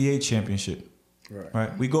the NBA championship,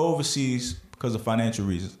 right? We go overseas because of financial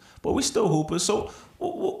reasons, but we still hoopers. So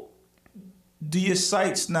do your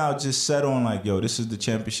sights now just set on like, yo, this is the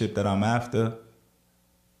championship that I'm after?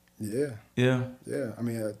 Yeah. I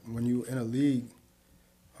mean, when you're in a league,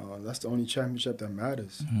 that's the only championship that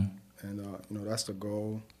matters. And, you know, that's the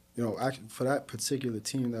goal. You know, actually, for that particular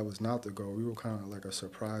team, that was not the goal. We were kind of like a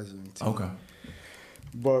surprising team. Okay.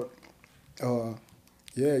 But,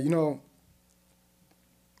 yeah, you know,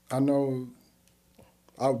 I know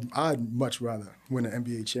I'd much rather win an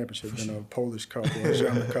NBA championship than a Polish Cup or a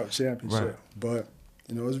German Cup championship. But,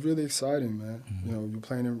 you know, it's really exciting, man. You know, you're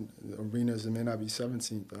playing in arenas that may not be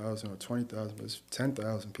 17,000 or 20,000, but it's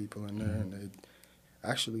 10,000 people in there, and they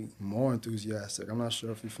actually more enthusiastic. I'm not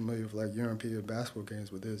sure if you're familiar with, like, European basketball games,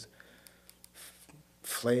 but there's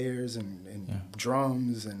flares and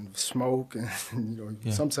drums and smoke, and, you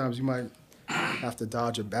know, sometimes you might have to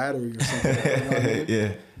dodge a battery or something. You know what I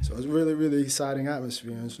mean? So it's really, really exciting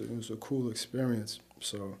atmosphere, and it was a cool experience.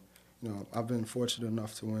 So, you know, I've been fortunate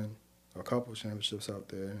enough to win a couple championships out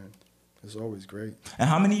there, and it's always great. And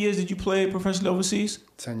how many years did you play professionally overseas?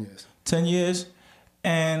 10 years. 10 years.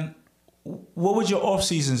 And what would your off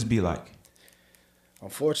seasons be like?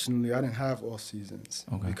 Unfortunately, I didn't have off seasons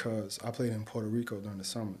because I played in Puerto Rico during the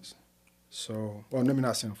summers. So, well, let me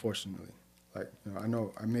not say unfortunately. Like, you know, I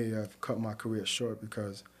know I may have cut my career short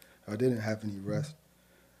because I didn't have any rest.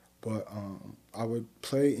 But I would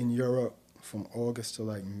play in Europe from August to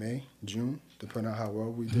like May, June, depending on how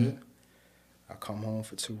well we did. I come home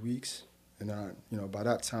for 2 weeks, and you know, by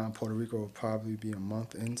that time, Puerto Rico would probably be a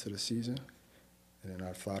month into the season, and then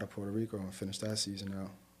I'd fly to Puerto Rico and finish that season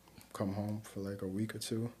out. Come home for like a week or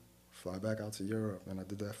two, fly back out to Europe, and I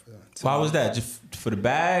did that for. Why was that? Just for the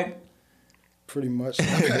bag? Pretty much. I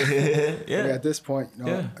mean, at this point, you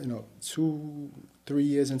know, 2-3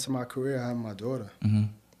 years into my career, I have my daughter.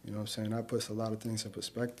 You know what I'm saying? That puts a lot of things in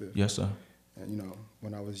perspective. Yes, sir. And, you know,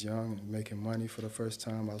 when I was young and making money for the first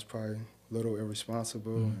time, I was probably a little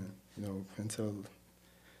irresponsible and, you know, into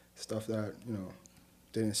stuff that, you know,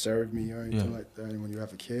 didn't serve me or anything like that. And when you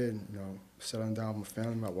have a kid, you know, settling down with my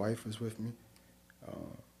family, my wife was with me.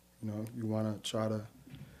 You know, you want to try to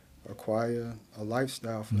acquire a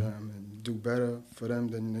lifestyle for them and do better for them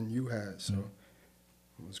than you had. So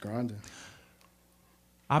it was grinding.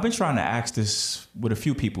 I've been trying to ask this with a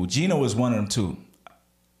few people. Gino was one of them too.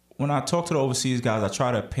 When I talk to the overseas guys, I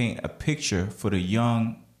try to paint a picture for the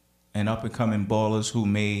young and up-and-coming ballers who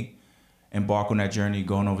may embark on that journey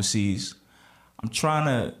going overseas. I'm trying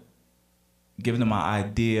to give them an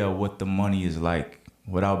idea of what the money is like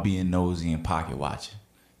without being nosy and pocket watching.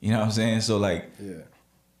 You know what I'm saying? So, like,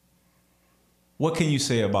 what can you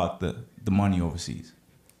say about the money overseas?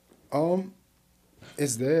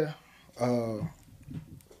 It's there.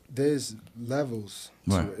 There's levels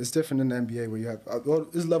to it. It's different in the NBA where you have, well,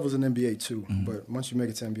 there's levels in the NBA too, but once you make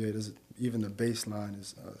it to NBA, there's even the baseline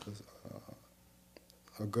is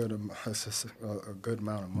a good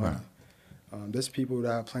amount of money. There's people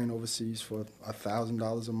that are playing overseas for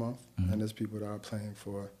 $1,000 a month, and there's people that are playing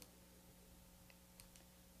for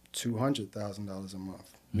 $200,000 a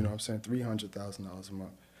month. You know what I'm saying? $300,000 a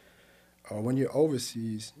month. When you're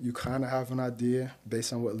overseas, you kind of have an idea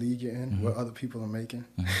based on what league you're in, what other people are making,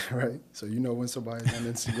 right? So you know when somebody's on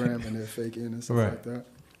Instagram and they're faking and stuff like that.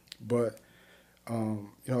 But, you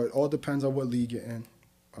know, it all depends on what league you're in.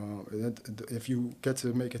 if you get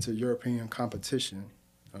to make it to European competition,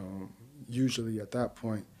 usually at that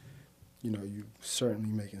point, you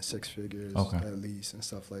certainly making six figures at least and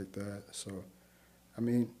stuff like that. So, I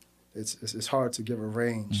mean, it's hard to give a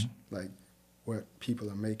range like what people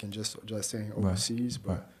are making just saying overseas,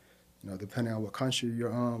 but depending on what country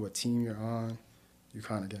you're on, what team you're on, you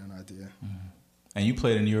kind of get an idea. And you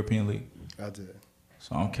played in the European League? I did.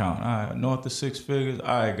 So I'm counting. All right, north of six figures. All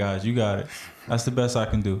right, guys, you got it. That's the best I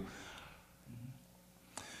can do.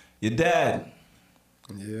 Your dad,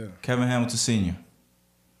 Kevin Hamilton Sr.,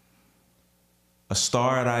 a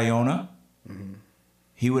star at Iona.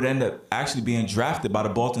 He would end up actually being drafted by the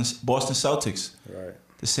Boston Celtics. Right.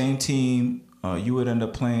 The same team you would end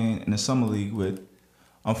up playing in the summer league with.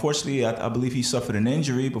 Unfortunately, I believe he suffered an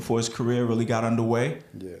injury before his career really got underway.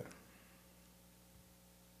 Yeah.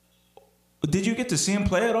 Did you get to see him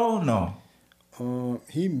play at all? No.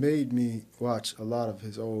 He made me watch a lot of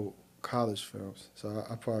his old college films, so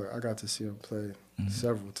I got to see him play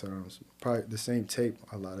several times. Probably the same tape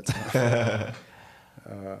a lot of times.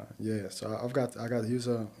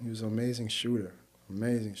 So he was an amazing shooter,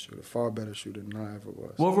 far better shooter than I ever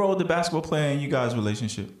was. What role did basketball play in you guys'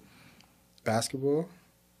 relationship? Basketball?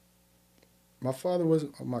 My father was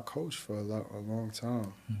my coach for a long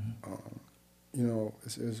time.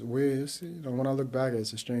 It's weird. When I look back,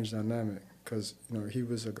 it's a strange dynamic because he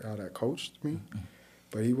was a guy that coached me,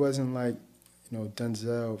 but he wasn't like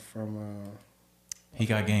Denzel from. He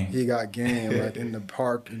got game. He got game, like in the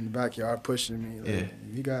park, in the backyard, pushing me. Like,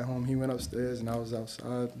 he got home, he went upstairs, and I was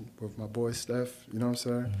outside with my boy Steph. You know what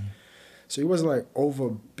I'm saying? So he wasn't like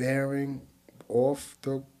overbearing off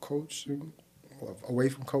the coaching, away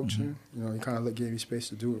from coaching. He kind of gave me space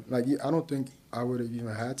to do it. Like I don't think I would have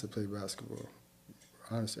even had to play basketball.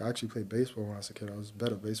 Honestly, I actually played baseball when I was a kid. I was a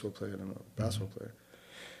better baseball player than a basketball player.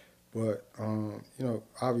 But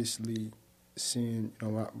obviously, seeing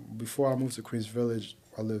before I moved to Queens Village,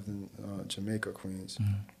 I lived in Jamaica, Queens.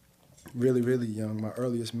 Really, really young. My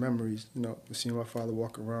earliest memories, seeing my father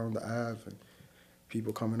walk around the Ave and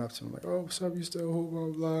people coming up to him like, "Oh, what's up? You still who?" Blah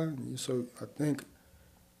blah blah. And so I think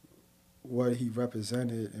what he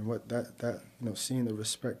represented and what that seeing the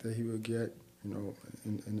respect that he would get,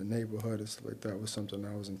 in the neighborhood and stuff like that was something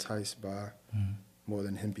I was enticed by more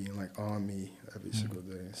than him being like on me every single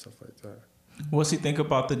day and stuff like that. What's he think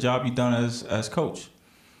about the job you done as coach?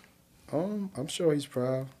 I'm sure he's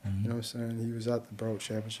proud. You know what I'm saying? He was at the Borough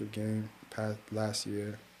Championship game last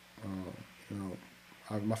year.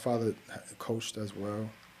 My father coached as well.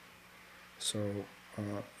 So,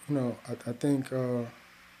 I think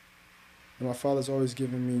my father's always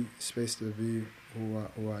given me space to be who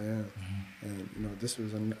I am. And, this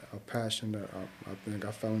was a passion that I think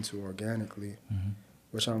I fell into organically,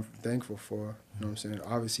 which I'm thankful for. You know what I'm saying?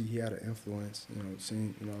 Obviously, he had an influence,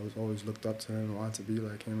 seeing, I was always looked up to him, wanted to be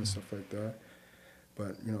like him and stuff like that.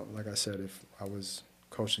 But, like I said, if I was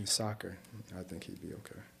coaching soccer, I think he'd be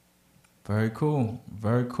okay. Very cool.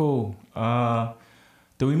 Very cool.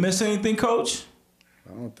 Did we miss anything, Coach?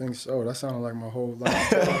 I don't think so. That sounded like my whole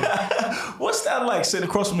life. What's that like, sitting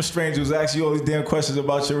across from a stranger who's asking you all these damn questions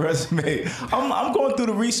about your resume? I'm going through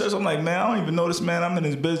the research. I'm like, man, I don't even know this man. I'm in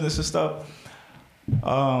his business and stuff.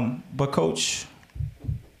 But Coach,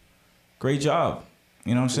 great job.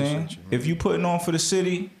 You know what I'm saying? If you putting on for the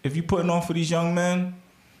city, if you putting on for these young men,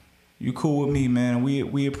 you cool with me, man.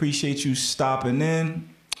 We appreciate you stopping in.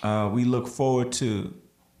 We look forward to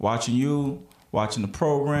watching you, watching the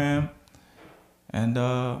program. And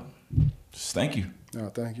just thank you. No,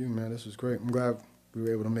 thank you, man. This was great. I'm glad we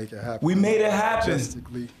were able to make it happen. We made it happen.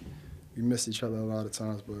 Logistically, we missed each other a lot of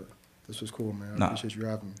times, but this was cool, man. I appreciate you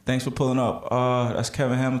having me. Thanks for pulling up. That's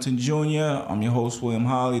Kevin Hamilton Jr. I'm your host, William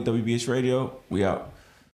Holly, WBH Radio. We out.